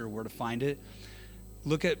you're not sure where to find it,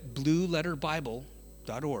 look at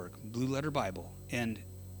blueletterbible.org, Blue Letter Bible. And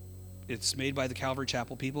it's made by the Calvary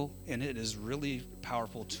Chapel people, and it is really a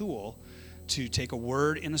powerful tool to take a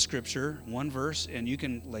word in a scripture, one verse, and you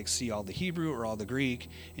can see all the Hebrew or all the Greek,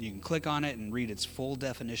 and you can click on it and read its full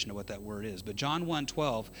definition of what that word is. But John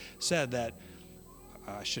 1:12 said that,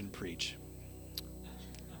 I shouldn't preach.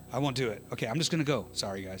 I won't do it. Okay, I'm just going to go.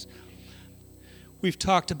 Sorry, guys. We've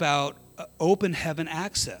talked about open heaven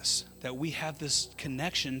access, that we have this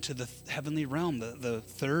connection to the heavenly realm, the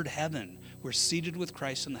third heaven. We're seated with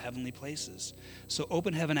Christ in the heavenly places. So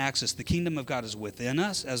open heaven access. The kingdom of God is within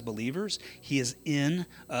us as believers. He is in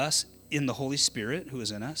us in the Holy Spirit who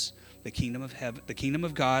is in us. The kingdom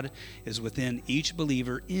of God is within each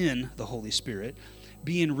believer in the Holy Spirit,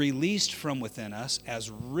 being released from within us as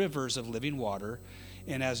rivers of living water,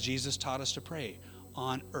 and as Jesus taught us to pray,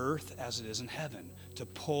 on earth as it is in heaven, to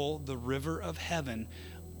pull the river of heaven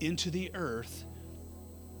into the earth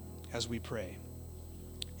as we pray.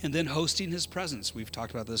 And then hosting his presence. We've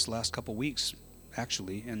talked about this the last couple weeks.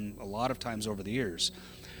 actually, and a lot of times over the years.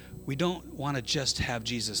 We don't want to just have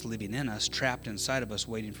Jesus living in us, trapped inside of us,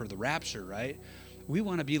 waiting for the rapture, right? We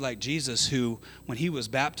want to be like Jesus, who, when he was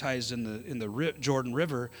baptized in the Jordan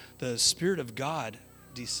River, the Spirit of God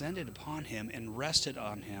descended upon him and rested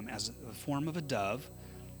on him as the form of a dove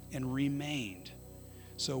and remained.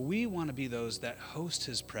 So we want to be those that host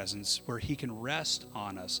his presence, where he can rest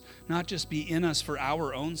on us, not just be in us for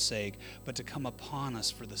our own sake, but to come upon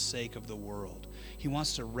us for the sake of the world. He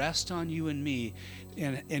wants to rest on you and me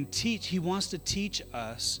and teach. He wants to teach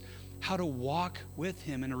us how to walk with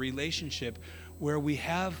him in a relationship where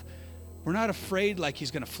we're not afraid like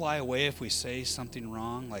he's going to fly away if we say something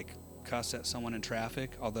wrong, like cuss at someone in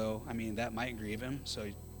traffic, although, I mean, that might grieve him. So,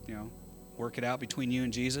 work it out between you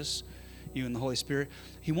and Jesus, you and the Holy Spirit.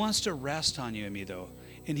 He wants to rest on you and me, though.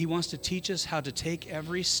 And he wants to teach us how to take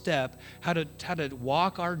every step, how to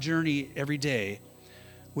walk our journey every day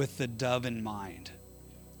with the dove in mind.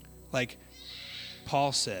 Like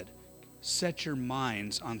Paul said, set your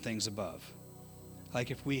minds on things above. Like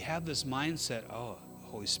if we have this mindset, oh,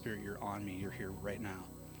 Holy Spirit, you're on me, you're here right now.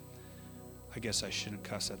 I guess I shouldn't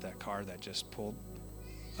cuss at that car that just pulled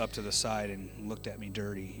up to the side and looked at me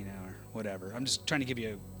dirty, or whatever. I'm just trying to give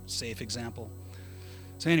you a safe example.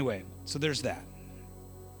 So anyway, so there's that.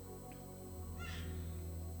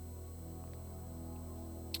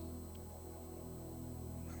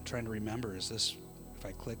 I'm trying to remember, if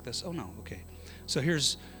I click this? Oh no, okay. So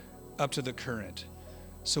here's up to the current.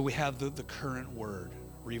 So we have the current word.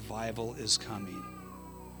 Revival is coming.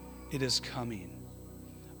 It is coming.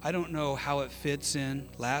 I don't know how it fits in.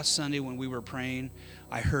 Last Sunday when we were praying,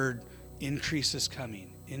 I heard increase is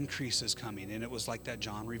coming, increase is coming. And it was like that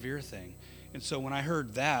John Revere thing. And so when I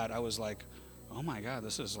heard that, I was like, oh my God,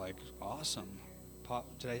 this is like awesome. What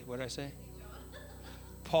did I say?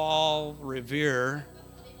 Paul Revere,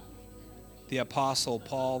 the Apostle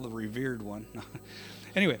Paul, the revered one.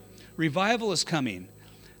 Anyway, revival is coming.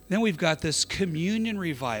 Then we've got this communion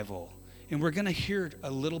revival. And we're going to hear a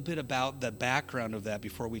little bit about the background of that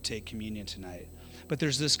before we take communion tonight. But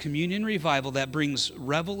there's this communion revival that brings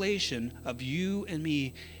revelation of you and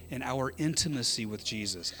me and our intimacy with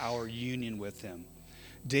Jesus, our union with him.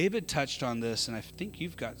 David touched on this, and I think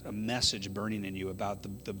you've got a message burning in you about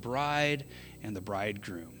the bride and the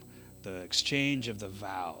bridegroom, the exchange of the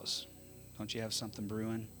vows. Don't you have something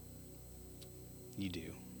brewing? You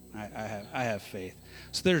do. I have faith.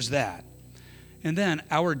 So there's that. And then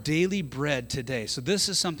our daily bread today. So this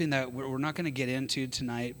is something that we're not going to get into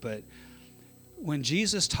tonight, but when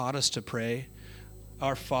Jesus taught us to pray,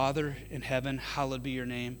 our Father in heaven, hallowed be your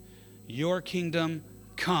name, your kingdom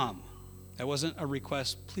come. That wasn't a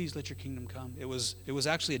request, please let your kingdom come. It was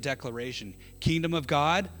actually a declaration. Kingdom of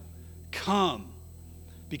God, come.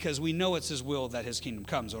 Because we know it's his will that his kingdom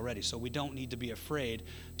comes already. So we don't need to be afraid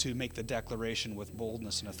to make the declaration with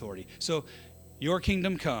boldness and authority. So your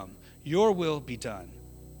kingdom come. Your will be done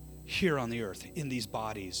here on the earth, in these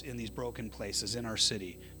bodies, in these broken places, in our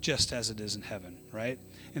city, just as it is in heaven, right?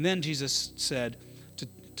 And then Jesus said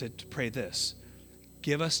to pray this,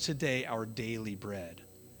 give us today our daily bread.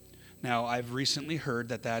 Now, I've recently heard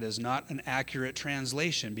that is not an accurate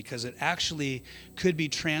translation because it actually could be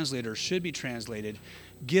translated or should be translated,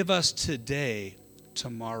 give us today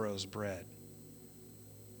tomorrow's bread.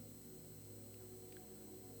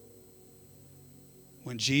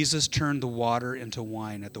 When Jesus turned the water into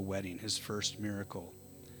wine at the wedding, his first miracle,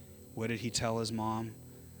 what did he tell his mom?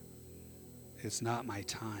 It's not my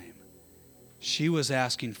time. She was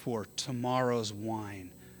asking for tomorrow's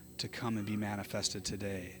wine to come and be manifested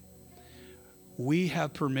today. We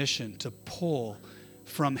have permission to pull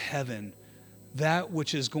from heaven that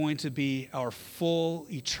which is going to be our full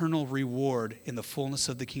eternal reward in the fullness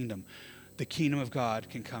of the kingdom. The kingdom of God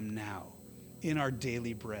can come now in our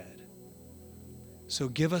daily bread. So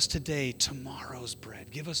give us today tomorrow's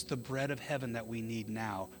bread. Give us the bread of heaven that we need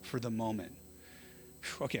now for the moment.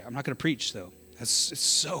 Okay, I'm not going to preach, though. It's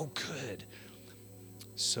so good.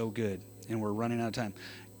 So good. And we're running out of time.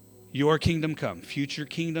 Your kingdom come. Future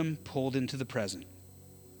kingdom pulled into the present.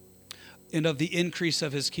 And of the increase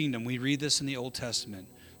of his kingdom, we read this in the Old Testament,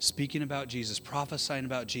 speaking about Jesus, prophesying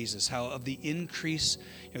about Jesus, how of the increase,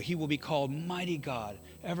 he will be called Mighty God,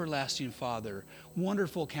 Everlasting Father,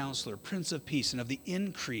 Wonderful Counselor, Prince of Peace. And of the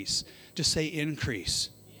increase, just say increase.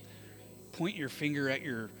 Point your finger at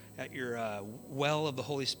your well of the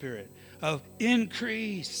Holy Spirit. Of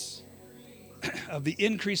increase. Of the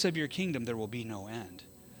increase of your kingdom, there will be no end.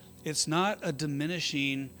 It's not a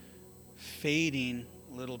diminishing, fading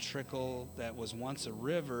little trickle that was once a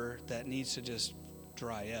river that needs to just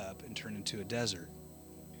dry up and turn into a desert.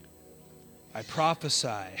 I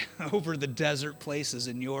prophesy over the desert places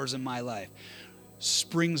in yours and my life.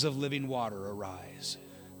 Springs of living water arise.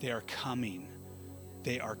 They are coming.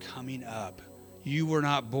 They are coming up. You were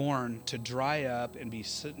not born to dry up and be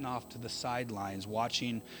sitting off to the sidelines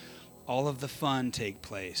watching all of the fun take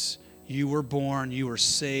place. You were born, you were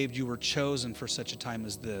saved, you were chosen for such a time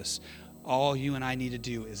as this. All you and I need to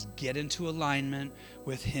do is get into alignment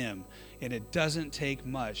with him. And it doesn't take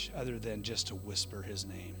much other than just to whisper his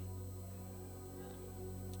name.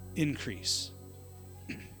 Increase.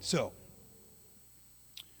 So,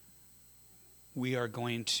 we are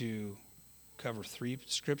going to cover 3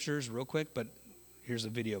 scriptures real quick, but here's a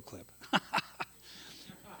video clip.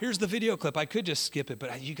 Here's the video clip. I could just skip it,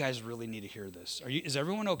 but you guys really need to hear this. Is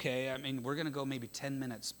everyone okay? I mean, we're going to go maybe 10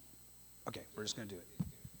 minutes. Okay, we're just going to do it.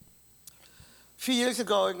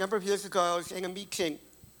 A number of years ago, I was in a meeting,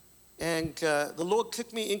 and the Lord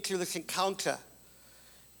took me into this encounter.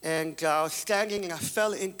 And I was standing, and I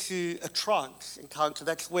fell into a trance encounter.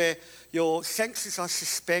 That's where your senses are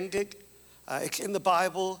suspended. It's in the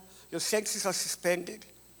Bible. Your senses are suspended.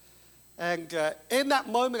 And in that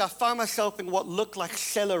moment, I found myself in what looked like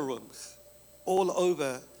cellar rooms all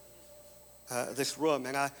over this room.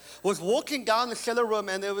 And I was walking down the cellar room,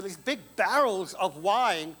 and there were these big barrels of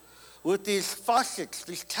wine with these faucets,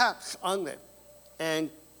 these taps on them. And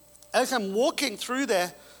as I'm walking through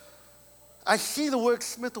there, I see the work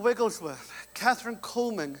Smith Wigglesworth, Catherine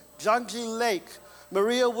Coleman, John G. Lake,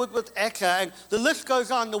 Maria Woodworth-Ecker, and the list goes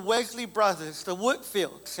on, the Wesley brothers, the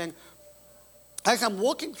Whitfields. And as I'm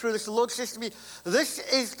walking through this, the Lord says to me, this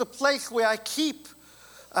is the place where I keep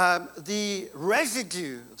the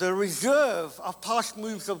residue, the reserve of past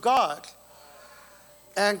moves of God.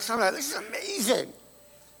 And so I'm like, this is amazing.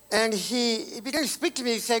 And he began to speak to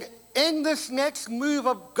me. He said, in this next move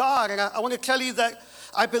of God, and I want to tell you that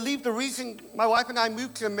I believe the reason my wife and I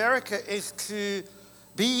moved to America is to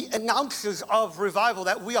be announcers of revival,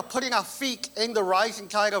 that we are putting our feet in the rising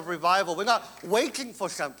tide of revival. We're not waiting for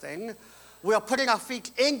something. We are putting our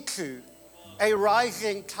feet into a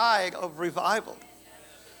rising tide of revival.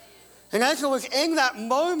 And as I was in that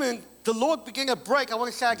moment, the Lord began to break. I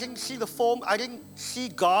want to say I didn't see the form. I didn't see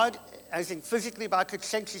God as in physically, but I could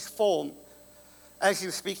sense his form as he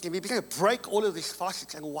was speaking to me. He began to break all of these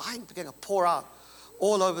faucets, and wine began to pour out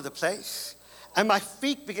all over the place. And my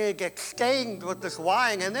feet began to get stained with this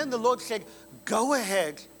wine. And then the Lord said, go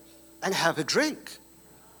ahead and have a drink.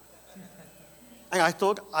 And I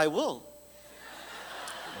thought, I will.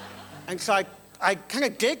 And so I kind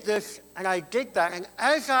of did this, and I did that. And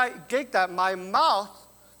as I did that, my mouth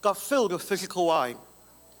got filled with physical wine.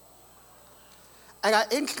 And I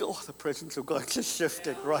instantly, the presence of God just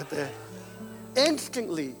shifted right there.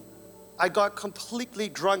 Instantly, I got completely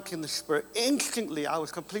drunk in the Spirit. Instantly, I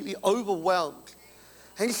was completely overwhelmed.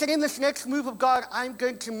 And he said, in this next move of God, I'm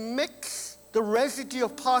going to mix the residue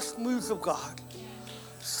of past moves of God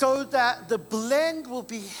so that the blend will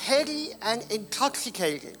be heady and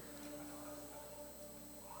intoxicating,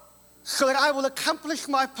 so that I will accomplish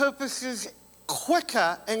my purposes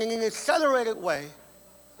quicker and in an accelerated way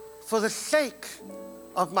for the sake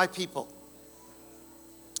of my people.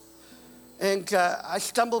 And I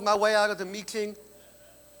stumbled my way out of the meeting.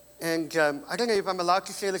 And I don't know if I'm allowed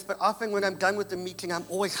to say this, but often when I'm done with the meeting, I'm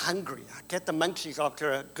always hungry. I get the munchies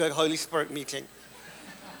after a good Holy Spirit meeting.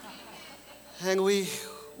 And we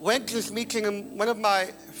went to this meeting, and one of my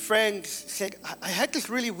friends said, I had this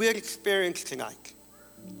really weird experience tonight.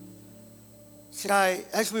 He said,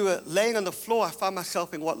 as we were laying on the floor, I found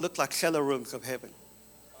myself in what looked like cellar rooms of heaven.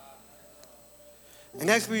 And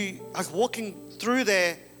as I was walking through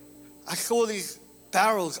there, I saw these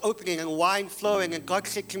barrels opening and wine flowing, and God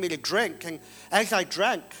said to me to drink. And as I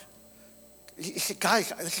drank, he said,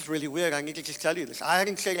 guys, this is really weird. I need to just tell you this. I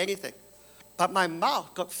hadn't said anything, but my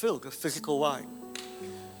mouth got filled with physical wine.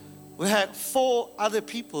 We had 4 other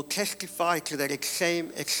people testify to that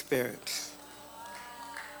same experience.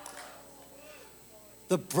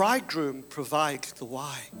 The bridegroom provides the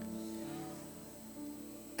wine,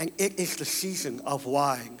 and it is the season of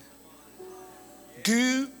wine.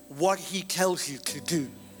 Do what he tells you to do.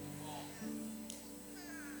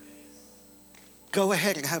 Go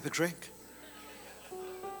ahead and have a drink.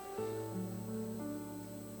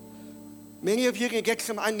 Many of you can get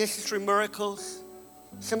some unnecessary miracles.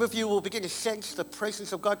 Some of you will begin to sense the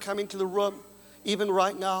presence of God come into the room, even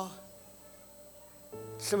right now.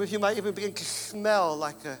 Some of you might even begin to smell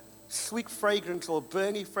like a sweet fragrance or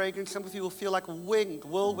burning fragrance. Some of you will feel like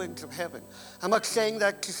whirlwinds of heaven. I'm not saying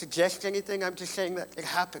that to suggest anything. I'm just saying that it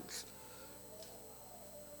happens.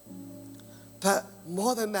 But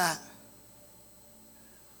more than that,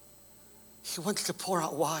 he wants to pour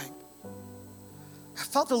out wine. I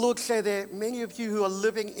felt the Lord say there, many of you who are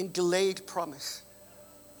living in delayed promise.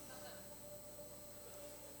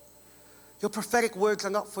 Your prophetic words are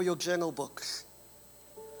not for your journal books.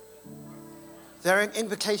 They're an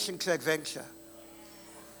invitation to adventure.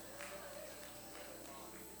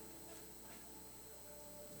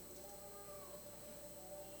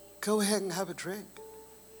 Go ahead and have a drink.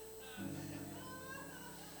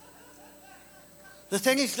 The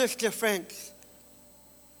thing is this, dear friends.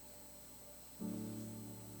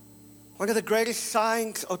 One of the greatest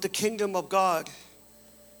signs of the kingdom of God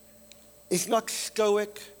is not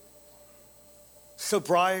stoic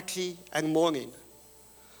sobriety and mourning.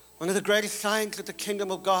 One of the greatest signs of the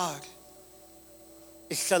kingdom of God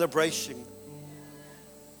is celebration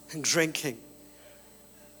and drinking.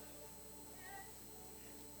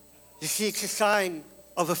 You see, it's a sign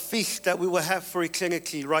of a feast that we will have for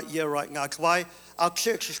eternity right here, right now. It's why our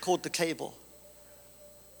church is called The Table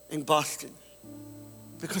in Boston,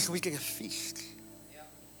 because we get a feast.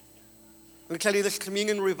 Let me tell you, this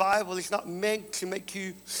communion revival is not meant to make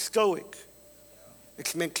you stoic.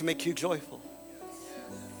 It's meant to make you joyful.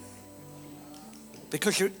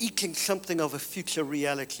 Because you're eating something of a future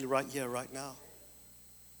reality right here, right now.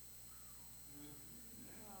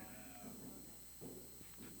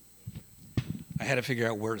 I had to figure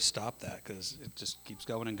out where to stop that because it just keeps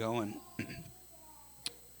going and going.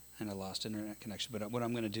 And I lost internet connection. But what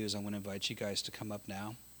I'm going to do is I'm going to invite you guys to come up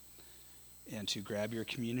now and to grab your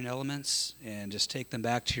communion elements and just take them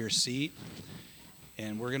back to your seat.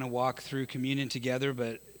 And we're going to walk through communion together,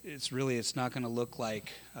 but it's not going to look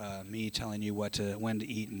like me telling you when to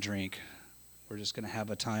eat and drink. We're just going to have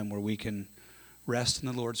a time where we can rest in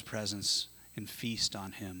the Lord's presence and feast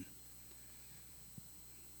on Him.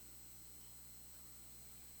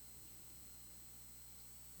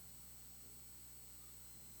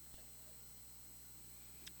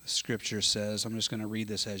 The scripture says, I'm just going to read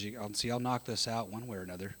this I'll knock this out one way or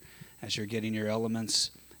another as you're getting your elements.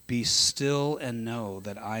 Be still and know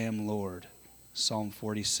that I am Lord. Psalm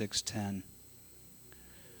 46:10.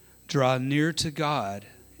 Draw near to God,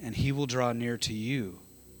 and He will draw near to you.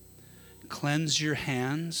 Cleanse your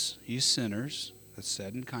hands, you sinners, that's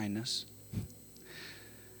said in kindness,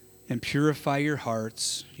 and purify your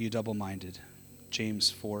hearts, you double-minded.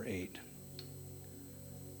 James 4:8.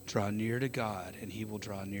 Draw near to God, and He will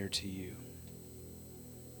draw near to you.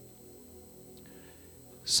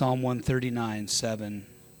 Psalm 139:7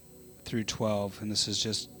 through 12, and this is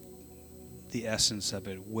just the essence of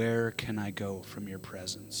it. Where can I go from your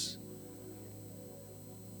presence?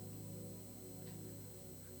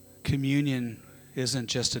 Communion isn't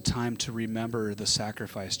just a time to remember the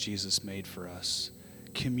sacrifice Jesus made for us.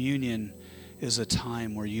 Communion is a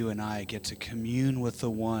time where you and I get to commune with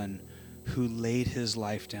the one who laid His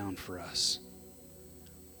life down for us.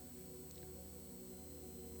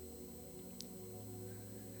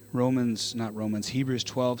 Hebrews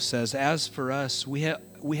 12 says, as for us, we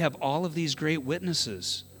have all of these great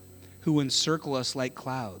witnesses who encircle us like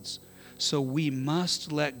clouds. So we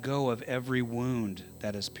must let go of every wound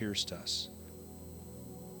that has pierced us.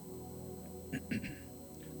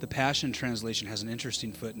 The Passion Translation has an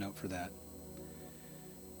interesting footnote for that.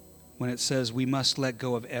 When it says we must let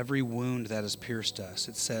go of every wound that has pierced us,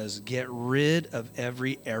 it says get rid of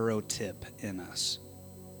every arrow tip in us.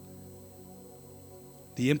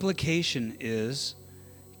 The implication is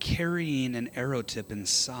carrying an arrow tip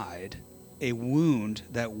inside, a wound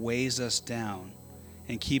that weighs us down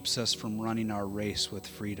and keeps us from running our race with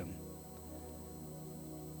freedom.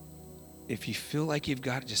 If you feel like you've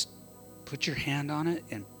got it, just put your hand on it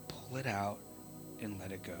and pull it out and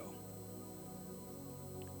let it go.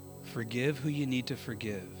 Forgive who you need to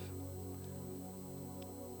forgive.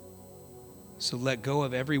 So let go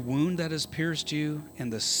of every wound that has pierced you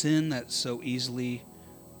and the sin that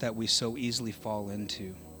we so easily fall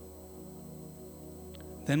into.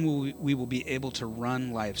 Then we will be able to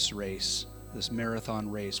run life's race, this marathon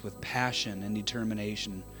race, with passion and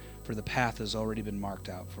determination, for the path has already been marked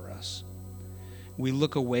out for us. We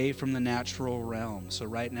look away from the natural realm. So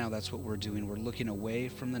right now, that's what we're doing. We're looking away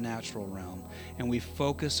from the natural realm, and we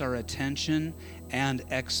focus our attention and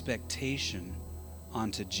expectation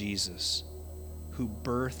onto Jesus, who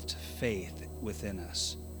birthed faith within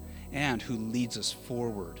us and who leads us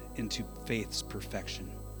forward into faith's perfection.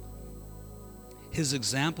 His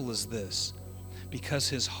example is this: because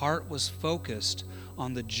his heart was focused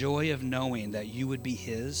on the joy of knowing that you would be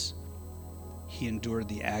his, he endured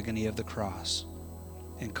the agony of the cross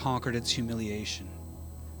and conquered its humiliation.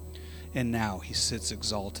 And now he sits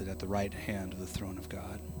exalted at the right hand of the throne of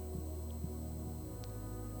God.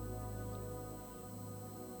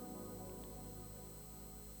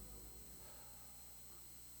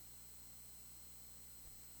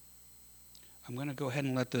 I'm going to go ahead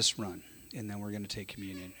and let this run, and then we're going to take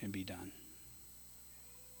communion and be done.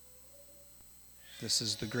 This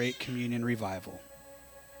is the Great Communion Revival.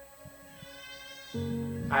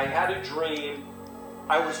 I had a dream.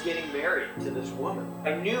 I was getting married to this woman.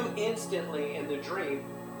 I knew instantly in the dream,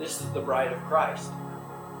 this is the bride of Christ.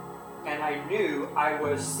 And I knew I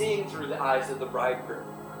was seeing through the eyes of the bridegroom.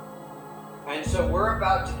 And so we're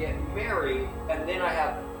about to get married, and then I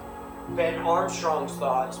have Ben Armstrong's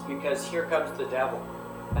thoughts, because here comes the devil.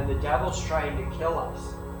 And the devil's trying to kill us.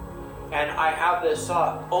 And I have this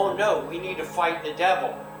thought, oh no, we need to fight the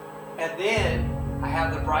devil. And then I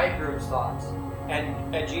have the bridegroom's thoughts.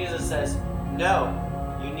 And Jesus says, no,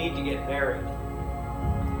 you need to get married.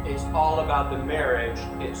 It's all about the marriage.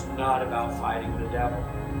 It's not about fighting the devil.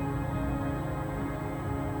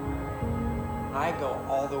 I go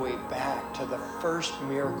all the way back to the first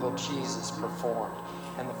miracle Jesus performed.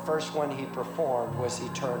 And the first one he performed was he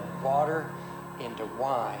turned water into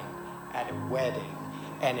wine at a wedding.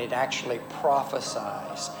 And it actually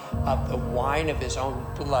prophesies of the wine of his own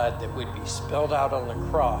blood that would be spilled out on the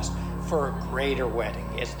cross for a greater wedding.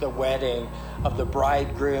 It's the wedding of the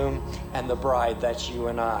bridegroom and the bride. That's you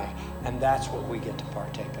and I. And that's what we get to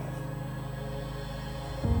partake of.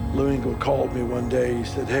 Luingo called me one day. He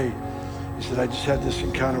said, hey, I just had this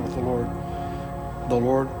encounter with the Lord. The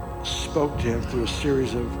Lord spoke to him through a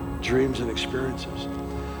series of dreams and experiences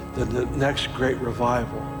that the next great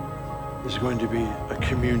revival is going to be a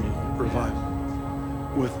communion revival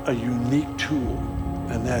with a unique tool,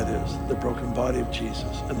 and that is the broken body of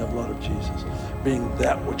Jesus and the blood of Jesus being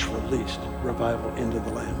that which released revival into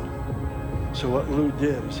the land. So what Lou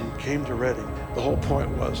did is he came to Reading. The whole point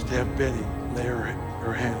was to have Benny lay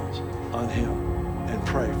her hands on him and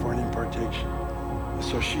pray for an impartation. And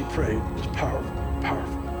so she prayed. It was powerful,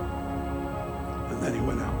 powerful. And then he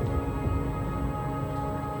went out.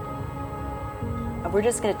 We're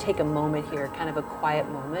just going to take a moment here, kind of a quiet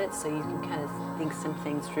moment, so you can kind of think some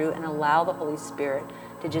things through and allow the Holy Spirit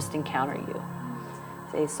to just encounter you.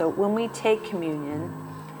 Okay, so when we take communion,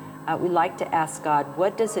 we like to ask God,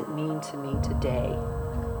 what does it mean to me today?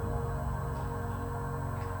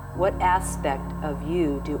 What aspect of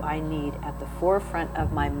you do I need at the forefront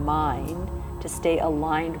of my mind to stay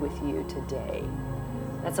aligned with you today?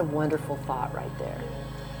 That's a wonderful thought right there.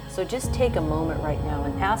 So just take a moment right now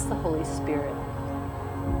and ask the Holy Spirit,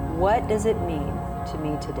 what does it mean to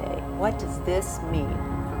me today? What does this mean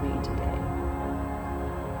for me today?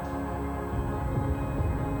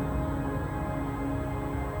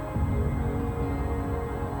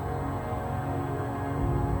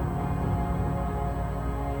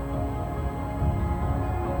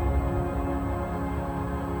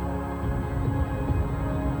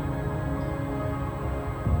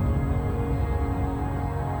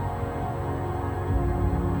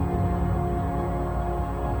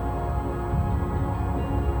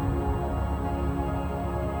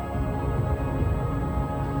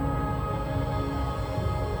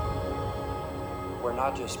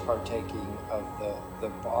 Not just partaking of the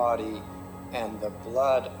body and the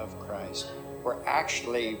blood of Christ, we're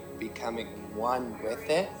actually becoming one with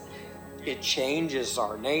it. It changes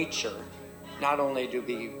our nature. Not only do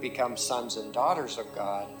we become sons and daughters of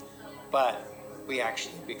God, but we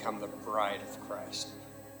actually become the bride of Christ.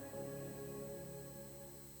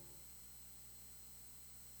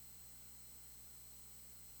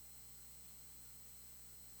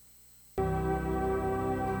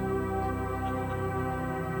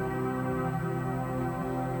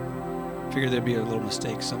 Figured there'd be a little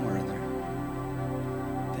mistake somewhere in there.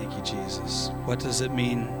 Thank you, Jesus. What does it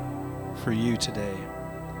mean for you today?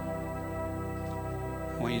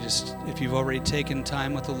 I want you just, if you've already taken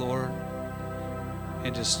time with the Lord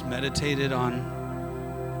and just meditated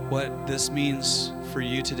on what this means for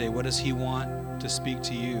you today, what does He want to speak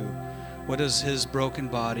to you? What does His broken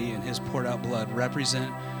body and His poured out blood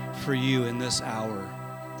represent for you in this hour?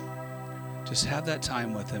 Just have that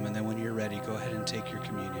time with Him, and then when you're ready, go ahead and take your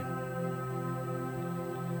communion.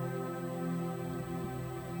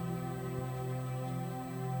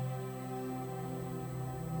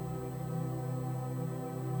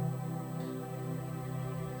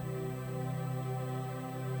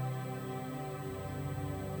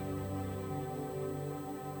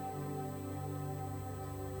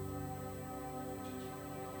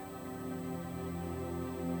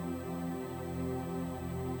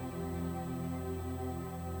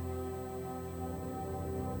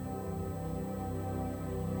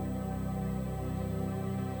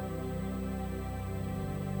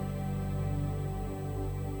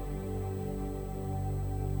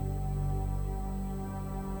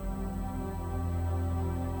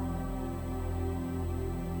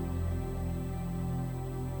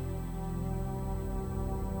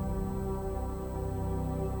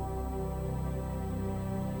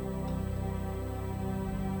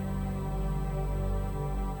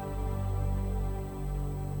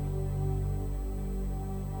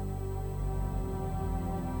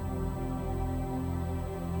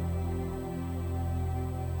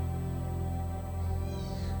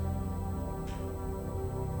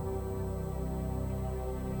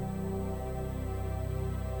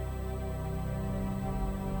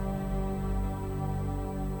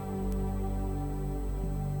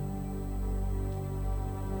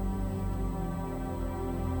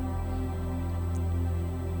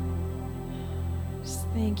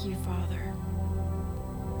 Thank you, Father.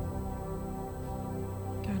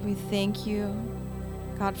 God, we thank you,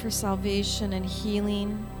 God, for salvation and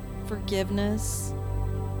healing, forgiveness.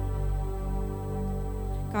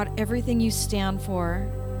 God, everything you stand for.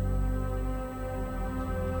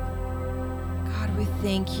 God, we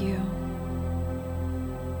thank you.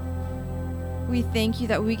 We thank you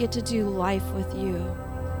that we get to do life with you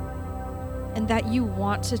and that you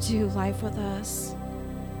want to do life with us.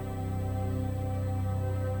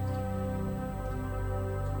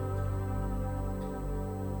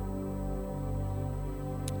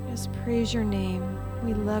 Just praise your name.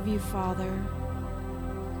 We love you, Father.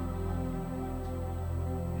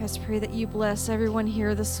 I just pray that you bless everyone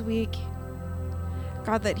here this week.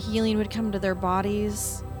 God, that healing would come to their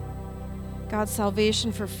bodies. God,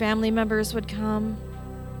 salvation for family members would come.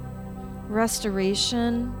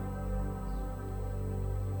 Restoration.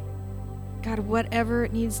 God, whatever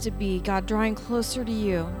it needs to be, God, drawing closer to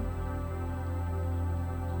you.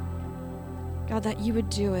 God, that you would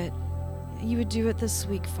do it. You would do it this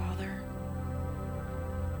week, Father.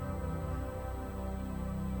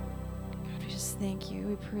 God, we just thank you.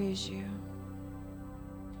 We praise you.